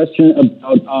had a question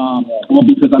about,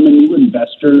 because I'm a new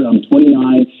investor. I'm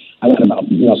 29. I got about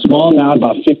a small amount,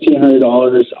 about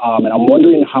 $1,500, and I'm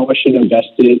wondering how I should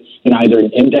invest it in either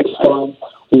an index fund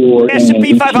or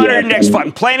S&P 500 index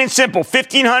fund. Plain and simple.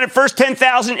 $1,500, first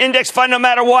 $10,000 index fund no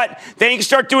matter what. Then you can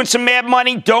start doing some mad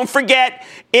money. Don't forget,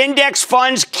 index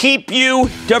funds keep you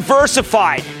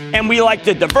diversified. And we like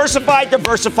to diversify.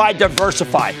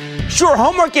 Sure,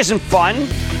 homework isn't fun,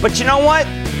 but you know what?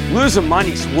 Losing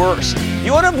money's worse. If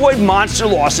you want to avoid monster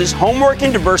losses, homework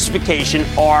and diversification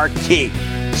are key.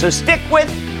 So stick with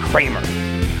Cramer.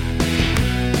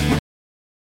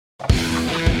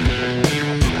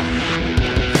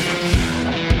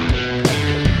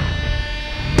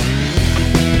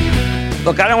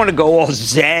 Look, I don't want to go all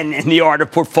zen in the art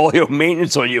of portfolio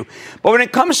maintenance on you, but when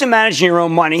it comes to managing your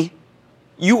own money,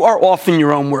 you are often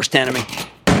your own worst enemy.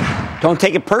 Don't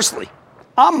take it personally.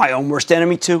 I'm my own worst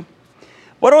enemy, too.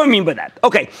 What do I mean by that?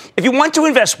 Okay, if you want to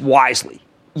invest wisely,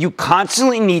 you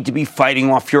constantly need to be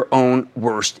fighting off your own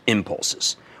worst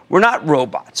impulses. We're not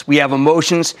robots. We have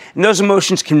emotions, and those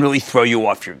emotions can really throw you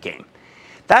off your game.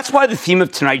 That's why the theme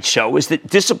of tonight's show is that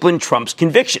discipline trumps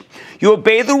conviction. You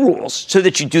obey the rules so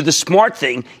that you do the smart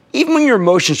thing, even when your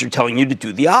emotions are telling you to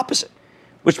do the opposite.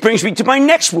 Which brings me to my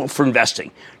next rule for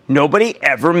investing. Nobody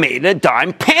ever made a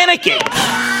dime panicking.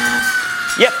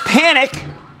 Yet panic,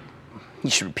 you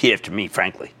should repeat after me,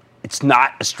 frankly. It's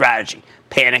not a strategy.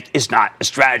 Panic is not a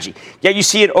strategy. Yet you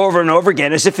see it over and over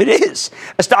again as if it is.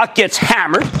 A stock gets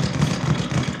hammered,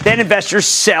 then investors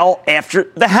sell after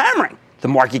the hammering. The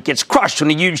market gets crushed on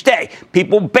a huge day.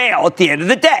 People bail at the end of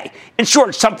the day. In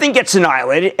short, something gets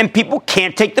annihilated and people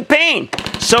can't take the pain.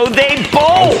 So they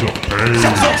bowl.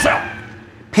 Sell.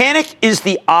 Panic is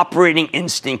the operating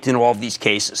instinct in all of these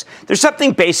cases. There's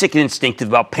something basic and instinctive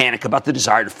about panic, about the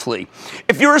desire to flee.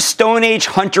 If you're a Stone Age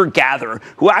hunter-gatherer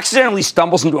who accidentally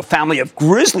stumbles into a family of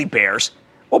grizzly bears,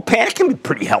 well, panic can be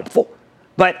pretty helpful.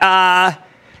 But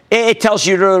it tells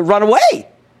you to run away.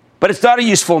 But it's not a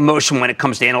useful emotion when it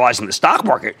comes to analyzing the stock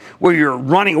market, where you're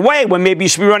running away when maybe you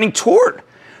should be running toward.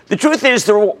 The truth is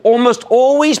there will almost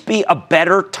always be a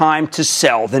better time to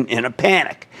sell than in a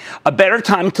panic, a better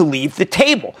time to leave the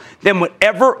table than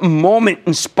whatever moment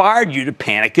inspired you to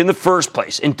panic in the first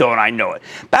place. And don't I know it?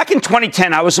 Back in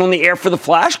 2010, I was on the air for the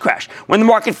flash crash when the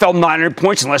market fell 900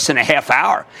 points in less than a half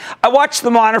hour. I watched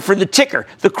the monitor for the ticker,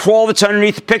 the crawl that's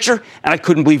underneath the picture, and I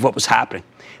couldn't believe what was happening.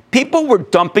 People were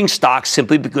dumping stock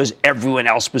simply because everyone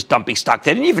else was dumping stock.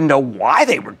 They didn't even know why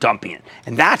they were dumping it.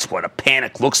 And that's what a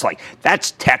panic looks like.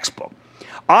 That's textbook.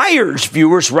 I urged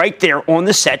viewers right there on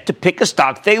the set to pick a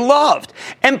stock they loved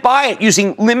and buy it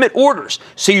using limit orders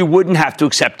so you wouldn't have to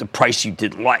accept a price you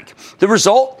didn't like. The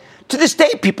result? To this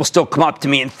day, people still come up to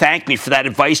me and thank me for that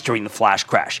advice during the flash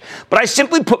crash. But I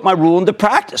simply put my rule into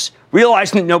practice,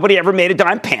 realizing that nobody ever made a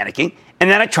dime panicking, and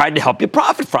then I tried to help you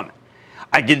profit from it.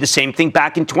 I did the same thing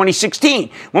back in 2016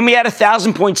 when we had a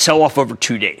 1,000-point sell-off over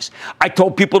 2 days. I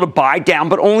told people to buy down,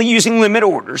 but only using limit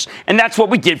orders, and that's what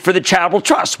we did for the Charitable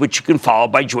Trust, which you can follow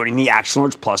by joining the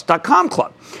ActionAlertsPlus.com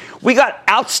club. We got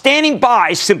outstanding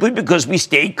buys simply because we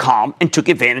stayed calm and took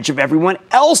advantage of everyone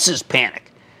else's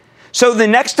panic. So the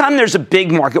next time there's a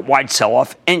big market-wide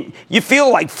sell-off and you feel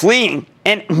like fleeing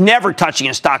and never touching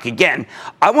a stock again,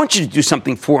 I want you to do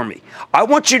something for me. I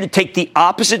want you to take the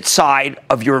opposite side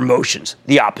of your emotions,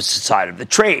 the opposite side of the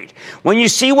trade. When you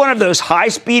see one of those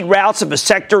high-speed routes of a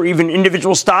sector or even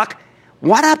individual stock,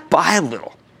 why not buy a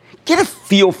little? Get a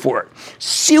feel for it.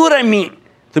 See what I mean?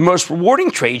 The most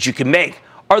rewarding trades you can make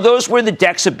are those where the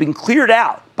decks have been cleared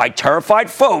out by terrified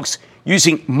folks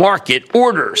using market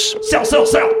orders. Sell, sell,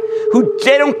 sell. Who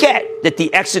they don't get that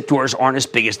the exit doors aren't as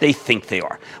big as they think they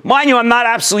are. Mind you, I'm not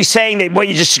absolutely saying that, well,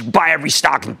 you just should buy every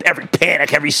stock, every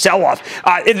panic, every sell-off.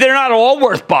 They're not all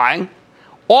worth buying.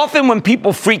 Often when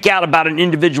people freak out about an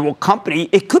individual company,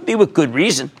 it could be with good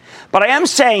reason. But I am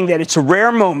saying that it's a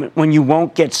rare moment when you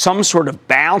won't get some sort of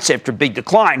bounce after a big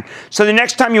decline. So the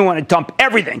next time you want to dump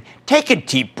everything, take a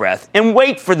deep breath and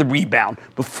wait for the rebound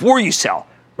before you sell,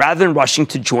 rather than rushing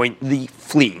to join the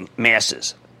fleeing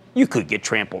masses. You could get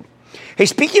trampled. Hey,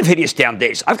 speaking of hideous down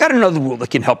days, I've got another rule that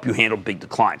can help you handle big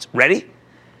declines. Ready?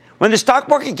 When the stock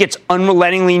market gets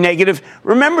unrelentingly negative,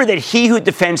 remember that he who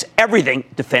defends everything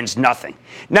defends nothing.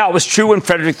 Now, it was true when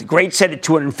Frederick the Great said it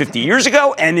 250 years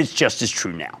ago, and it's just as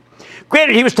true now.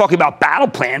 Granted, he was talking about battle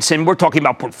plans, and we're talking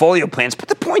about portfolio plans, but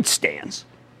the point stands.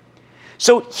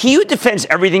 So he who defends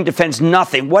everything defends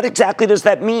nothing. What exactly does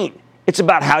that mean? It's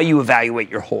about how you evaluate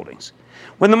your holdings.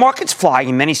 When the market's flying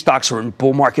and many stocks are in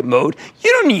bull market mode,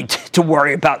 you don't need to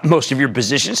worry about most of your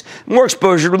positions. More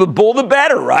exposure to the bull, the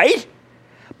better, right?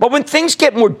 But when things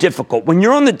get more difficult, when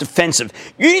you're on the defensive,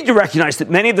 you need to recognize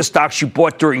that many of the stocks you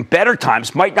bought during better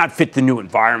times might not fit the new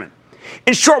environment.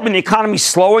 In short, when the economy's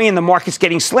slowing and the market's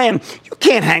getting slammed, you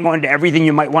can't hang on to everything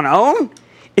you might want to own.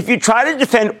 If you try to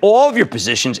defend all of your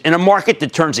positions in a market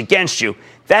that turns against you,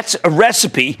 that's a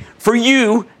recipe for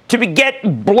you to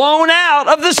get blown out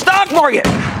of the stock market.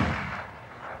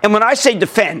 And when I say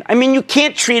defend, I mean you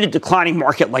can't treat a declining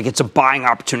market like it's a buying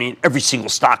opportunity in every single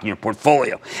stock in your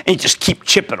portfolio and you just keep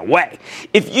chipping away.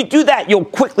 If you do that, you'll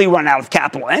quickly run out of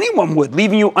capital. Anyone would,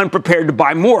 leaving you unprepared to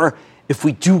buy more if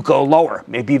we do go lower,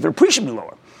 maybe even appreciably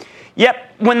lower.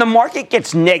 Yet, when the market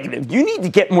gets negative, you need to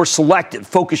get more selective,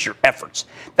 focus your efforts.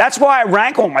 That's why I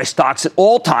rank all my stocks at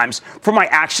all times for my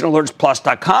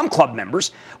ActionAlertsPlus.com club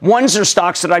members. Ones are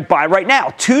stocks that I buy right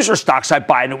now. Twos are stocks I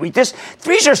buy into weakness.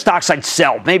 Threes are stocks I'd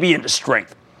sell, maybe into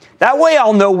strength. That way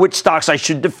I'll know which stocks I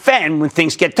should defend when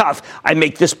things get tough. I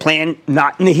make this plan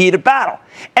not in the heat of battle.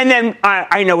 And then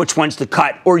I know which ones to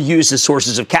cut or use as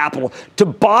sources of capital to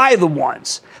buy the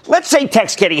ones. Let's say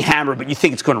tech's getting hammered, but you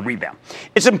think it's going to rebound.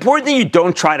 It's important that you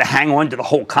don't try to hang on to the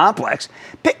whole complex.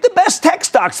 Pick the best tech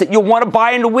stocks that you'll want to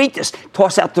buy into weakness.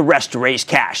 Toss out the rest to raise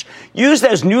cash. Use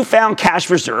those newfound cash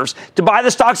reserves to buy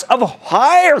the stocks of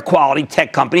higher quality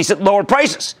tech companies at lower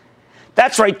prices.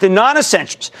 That's right, the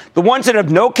non-essentials, the ones that have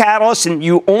no catalyst and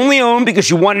you only own because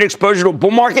you wanted exposure to a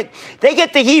bull market, they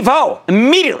get the heave-ho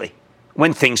immediately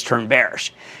when things turn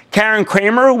bearish. Jim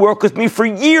Cramer, who worked with me for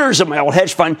years at my old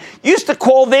hedge fund, used to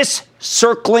call this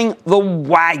circling the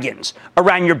wagons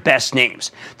around your best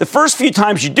names. The first few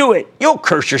times you do it, you'll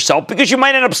curse yourself because you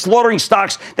might end up slaughtering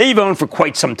stocks that you've owned for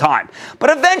quite some time. But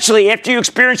eventually, after you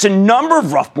experience a number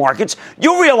of rough markets,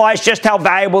 you'll realize just how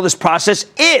valuable this process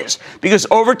is because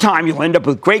over time, you'll end up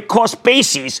with great cost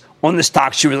bases on the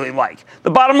stocks you really like.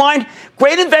 The bottom line,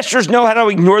 great investors know how to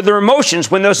ignore their emotions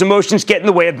when those emotions get in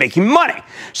the way of making money.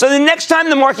 So the next time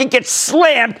the market gets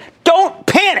slammed, don't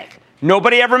panic.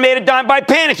 Nobody ever made a dime by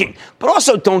panicking. But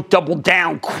also don't double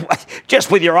down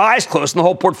just with your eyes closed and the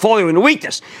whole portfolio into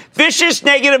weakness. Vicious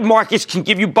negative markets can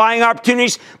give you buying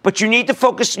opportunities, but you need to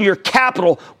focus your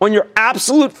capital on your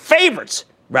absolute favorites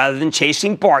rather than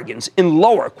chasing bargains in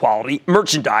lower quality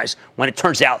merchandise when it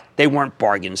turns out they weren't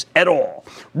bargains at all.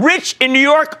 Rich in New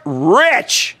York,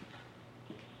 Rich.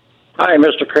 Hi,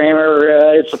 Mr.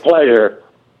 Cramer. It's a pleasure.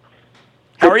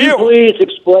 How are you? Could you please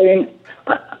explain?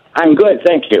 I'm good,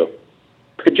 thank you.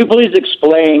 Could you please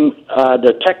explain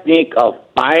the technique of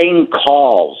buying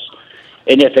calls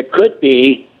and if it could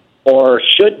be or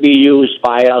should be used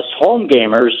by us home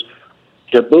gamers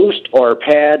to boost or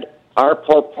pad our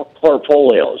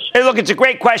portfolios? Hey, look, it's a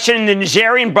great question. The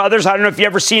Nazarian brothers, I don't know if you've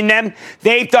ever seen them.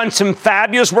 They've done some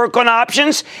fabulous work on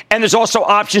options, and there's also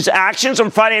options actions on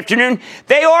Friday afternoon.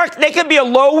 They can be a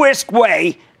low-risk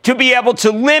way to be able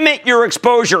to limit your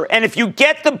exposure. And if you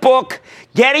get the book,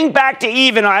 Getting Back to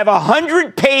Even, I have a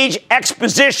 100-page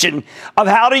exposition of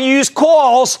how to use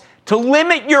calls to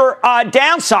limit your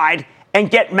downside and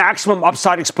get maximum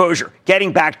upside exposure.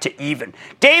 Getting Back to Even.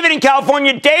 David in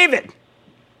California. David.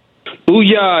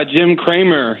 Booyah, Jim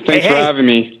Cramer. Thanks for having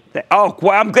me. Oh,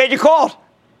 well, I'm glad you called.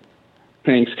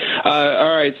 Thanks.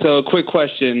 All right, so quick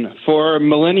question. For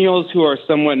millennials who are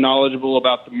somewhat knowledgeable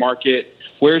about the market,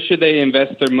 where should they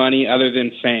invest their money other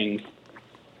than FANGs?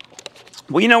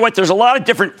 Well, you know what? There's a lot of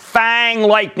different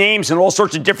FANG-like names in all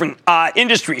sorts of different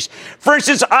industries. For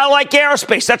instance, I like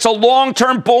aerospace. That's a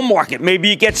long-term bull market. Maybe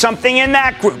you get something in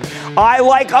that group. I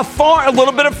like a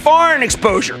little bit of foreign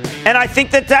exposure. And I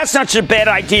think that that's not such a bad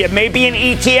idea. Maybe an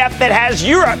ETF that has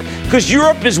Europe, because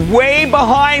Europe is way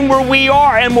behind where we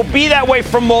are and will be that way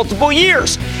for multiple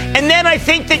years. And then I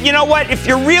think that, you know what? If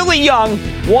you're really young,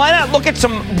 why not look at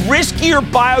some riskier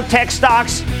biotech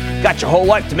stocks? Got your whole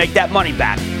life to make that money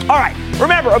back. All right.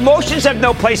 Remember, emotions have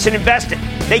no place in investing.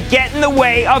 They get in the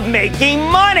way of making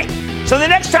money. So the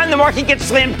next time the market gets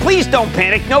slammed, please don't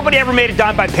panic. Nobody ever made a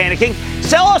dime by panicking.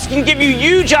 Sell-offs can give you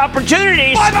huge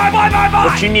opportunities. Buy.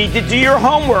 But you need to do your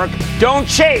homework. Don't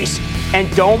chase.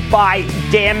 And don't buy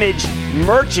damaged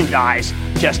merchandise,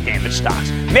 just damaged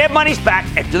stocks. Mad Money's back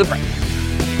after the break.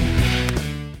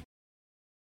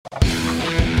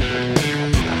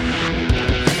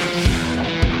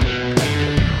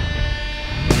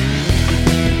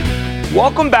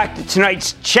 Welcome back to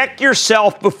tonight's Check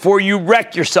Yourself Before You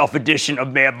Wreck Yourself edition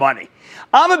of Mad Money.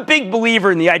 I'm a big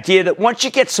believer in the idea that once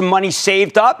you get some money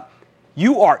saved up,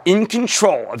 you are in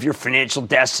control of your financial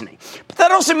destiny. But that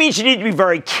also means you need to be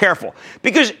very careful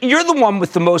because you're the one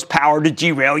with the most power to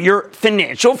derail your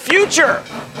financial future.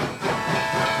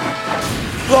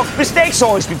 Look, mistakes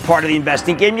always be part of the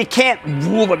investing game. You can't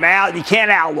rule them out. You can't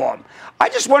outlaw them. I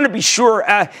just want to be sure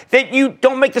that you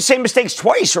don't make the same mistakes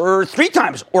twice or three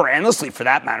times or endlessly for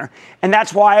that matter. And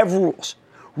that's why I have rules.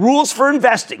 Rules for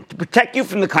investing to protect you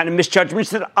from the kind of misjudgments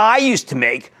that I used to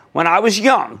make when I was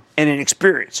young and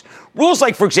inexperienced. Rules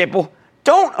like, for example,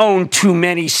 don't own too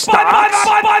many stocks.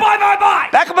 Buy.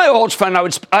 Back at my old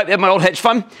hedge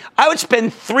fund, I would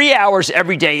spend 3 hours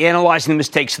every day analyzing the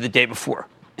mistakes of the day before.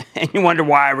 And you wonder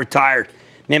why I retired.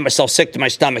 Made myself sick to my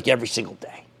stomach every single day.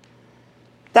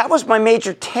 That was my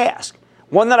major task,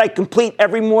 one that I complete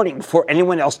every morning before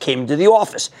anyone else came into the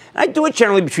office. And I do it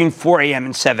generally between 4 a.m.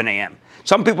 and 7 a.m.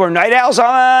 Some people are night owls,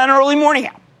 I'm an early morning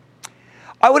owl.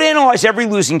 I would analyze every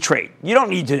losing trade. You don't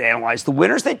need to analyze the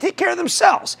winners. They take care of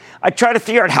themselves. I try to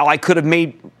figure out how I could have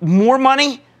made more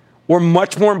money or,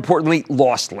 much more importantly,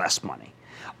 lost less money.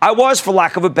 I was, for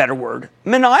lack of a better word,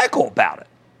 maniacal about it.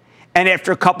 And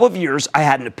after a couple of years, I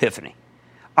had an epiphany.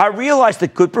 I realized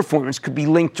that good performance could be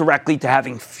linked directly to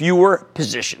having fewer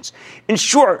positions. In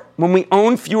short, when we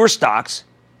own fewer stocks,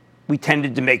 we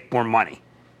tended to make more money.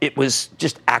 It was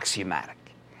just axiomatic.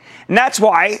 And that's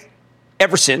why,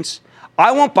 ever since,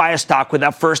 I won't buy a stock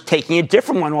without first taking a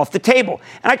different one off the table.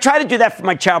 And I try to do that for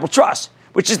my charitable trust,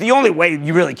 which is the only way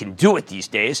you really can do it these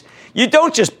days. You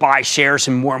don't just buy shares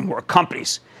in more and more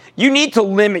companies. You need to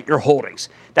limit your holdings.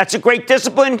 That's a great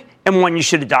discipline and one you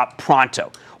should adopt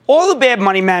pronto. All the bad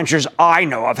money managers I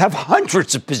know of have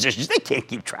hundreds of positions. They can't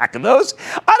keep track of those.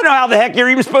 I don't know how the heck you're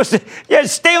even supposed to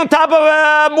stay on top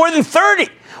of more than 30.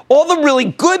 All the really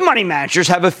good money managers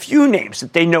have a few names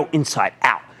that they know inside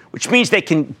out, which means they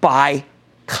can buy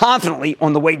confidently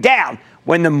on the way down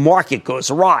when the market goes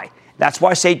awry. That's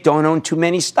why I say don't own too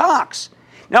many stocks.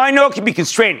 Now, I know it can be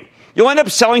constraining. You'll end up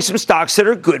selling some stocks that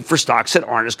are good for stocks that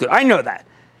aren't as good. I know that.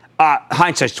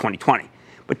 Hindsight's 20/20.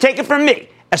 But take it from me.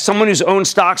 As someone who's owned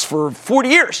stocks for 40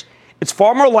 years, it's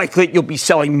far more likely that you'll be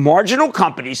selling marginal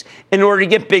companies in order to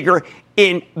get bigger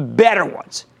in better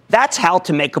ones. That's how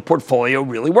to make a portfolio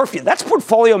really work for you. That's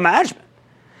portfolio management.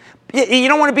 You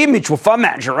don't want to be a mutual fund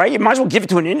manager, right? You might as well give it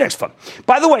to an index fund.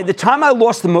 By the way, the time I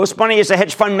lost the most money as a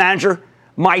hedge fund manager,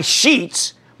 my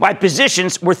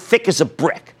positions were thick as a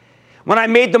brick. When I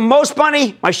made the most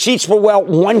money, my sheets were,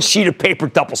 one sheet of paper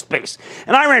double-spaced.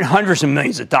 And I ran hundreds of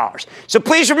millions of dollars. So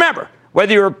please remember,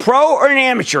 whether you're a pro or an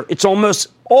amateur, it's almost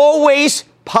always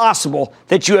possible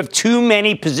that you have too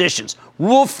many positions.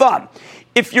 Rule of thumb,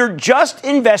 if you're just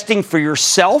investing for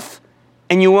yourself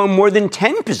and you own more than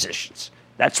 10 positions,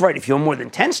 that's right, if you own more than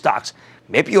 10 stocks,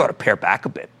 maybe you ought to pare back a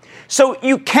bit. So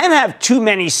you can have too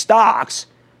many stocks,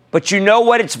 but you know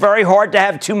what it's very hard to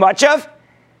have too much of?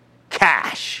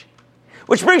 Cash.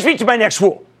 Which brings me to my next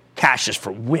rule. Cash is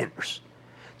for winners.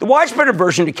 The widespread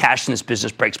aversion to cash in this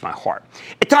business breaks my heart.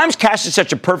 At times, cash is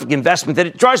such a perfect investment that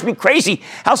it drives me crazy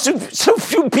how so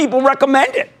few people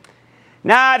recommend it.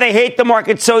 Nah, they hate the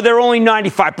market, so they're only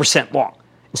 95% long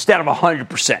instead of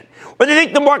 100%. Or they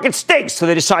think the market stinks, so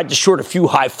they decide to short a few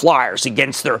high flyers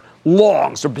against their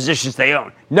longs or positions they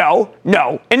own. No,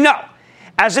 no, and no.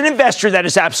 As an investor, that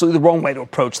is absolutely the wrong way to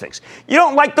approach things. You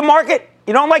don't like the market?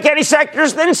 You don't like any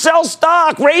sectors? Then sell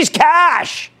stock, raise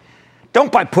cash.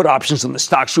 Don't buy put options on the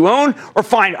stocks you own or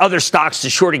find other stocks to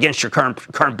short against your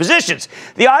current positions.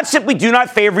 The odds simply do not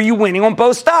favor you winning on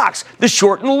both stocks, the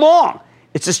short and the long.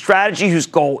 It's a strategy whose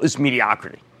goal is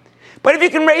mediocrity. But if you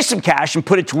can raise some cash and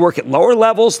put it to work at lower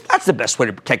levels, that's the best way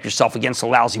to protect yourself against a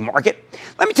lousy market.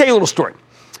 Let me tell you a little story.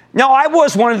 Now, I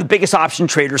was one of the biggest option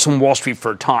traders on Wall Street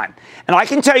for a time. And I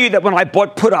can tell you that when I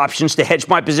bought put options to hedge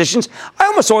my positions, I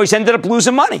almost always ended up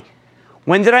losing money.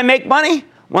 When did I make money?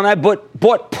 When I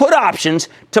bought put options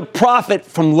to profit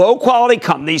from low-quality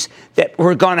companies that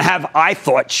were going to have, I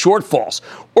thought, shortfalls,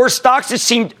 or stocks that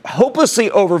seemed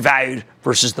hopelessly overvalued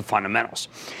versus the fundamentals.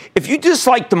 If you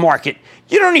dislike the market,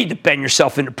 you don't need to bend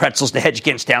yourself into pretzels to hedge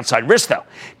against downside risk, though.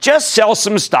 Just sell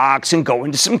some stocks and go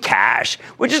into some cash,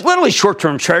 which is literally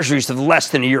short-term treasuries of the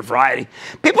less-than-a-year variety.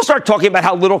 People start talking about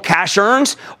how little cash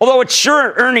earns, although it's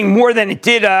sure earning more than it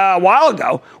did a while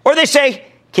ago. Or they say,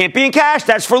 can't be in cash,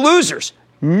 that's for losers.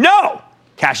 No!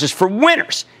 Cash is for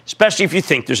winners, especially if you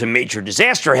think there's a major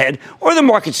disaster ahead or the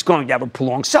market's going to have a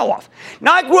prolonged sell-off.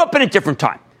 Now, I grew up in a different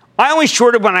time. I only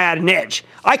shorted when I had an edge.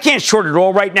 I can't short at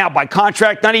all right now by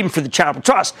contract, not even for the charitable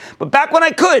trust. But back when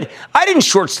I could, I didn't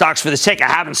short stocks for the sake of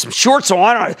having some shorts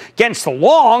on against the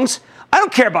longs. I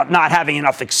don't care about not having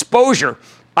enough exposure.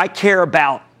 I care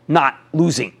about not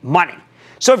losing money.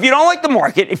 So if you don't like the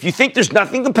market, if you think there's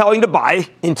nothing compelling to buy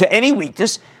into any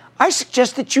weakness, I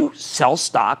suggest that you sell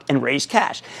stock and raise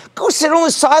cash. Go sit on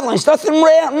the sidelines. Nothing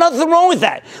wrong with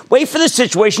that. Wait for the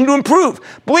situation to improve.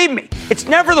 Believe me, it's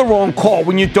never the wrong call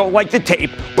when you don't like the tape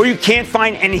or you can't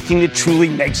find anything that truly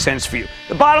makes sense for you.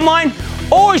 The bottom line,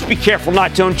 always be careful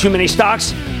not to own too many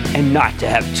stocks and not to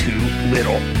have too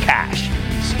little cash.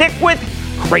 Stick with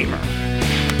Cramer.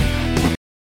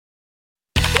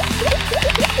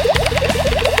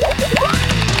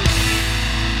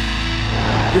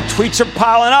 Your tweets are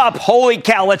piling up. Holy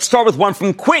cow. Let's start with one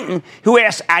from Quentin, who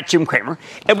asked at Jim Cramer,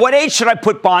 at what age should I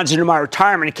put bonds into my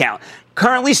retirement account?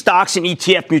 Currently, stocks and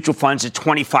ETF mutual funds at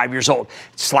 25 years old,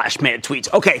 /mad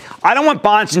tweets. Okay, I don't want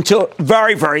bonds until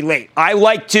very, very late. I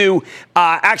like to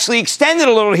actually extend it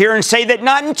a little here and say that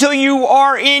not until you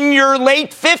are in your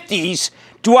late 50s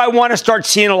do I want to start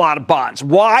seeing a lot of bonds.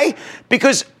 Why?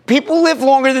 Because people live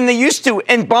longer than they used to,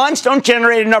 and bonds don't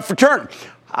generate enough return.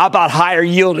 How about higher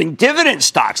yielding dividend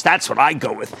stocks? That's what I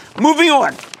go with. Moving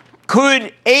on.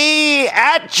 Could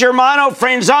at Germano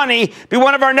Franzani be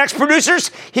one of our next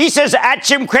producers? He says at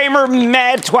Jim Cramer,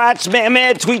 mad twats,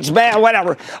 mad tweets, mad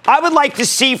whatever. I would like to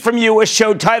see from you a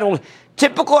show titled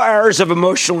Typical Errors of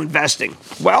Emotional Investing.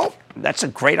 Well, that's a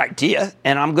great idea,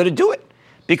 and I'm going to do it.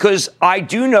 Because I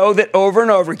do know that over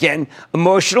and over again,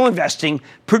 emotional investing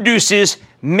produces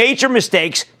major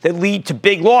mistakes that lead to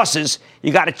big losses.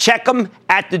 You got to check them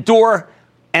at the door,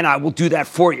 and I will do that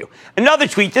for you. Another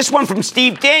tweet, this one from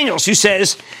Steve Daniels, who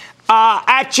says,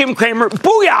 at Jim Cramer,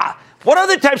 booyah! What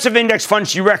other types of index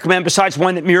funds do you recommend besides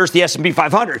one that mirrors the S&P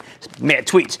 500? Mad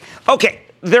tweets. Okay,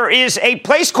 there is a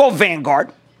place called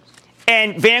Vanguard,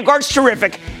 and Vanguard's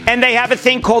terrific, and they have a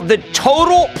thing called the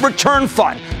Total Return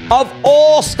Fund of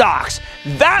all stocks.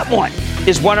 That one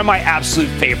is one of my absolute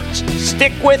favorites.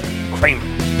 Stick with Cramer.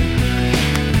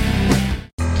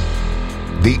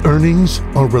 The earnings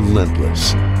are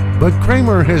relentless, but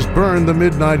Cramer has burned the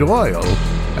midnight oil,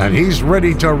 and he's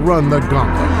ready to run the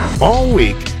gauntlet. All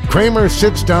week, Cramer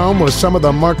sits down with some of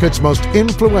the market's most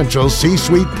influential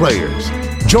C-suite players.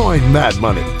 Join Mad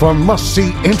Money for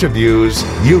must-see interviews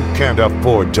you can't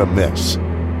afford to miss.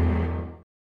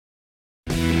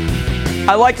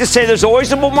 I like to say there's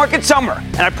always a bull market somewhere,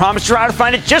 and I promise to try to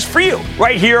find it just for you,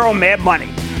 right here on Mad Money.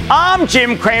 I'm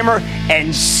Jim Cramer,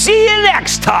 and see you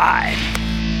next time.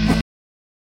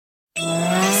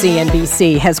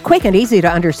 CNBC has quick and easy to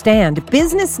understand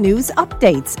business news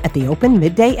updates at the open,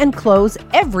 midday, and close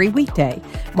every weekday.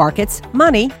 Markets,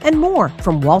 money, and more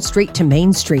from Wall Street to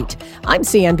Main Street. I'm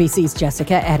CNBC's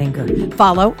Jessica Ettinger.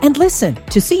 Follow and listen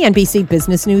to CNBC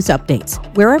Business News Updates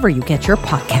wherever you get your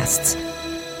podcasts.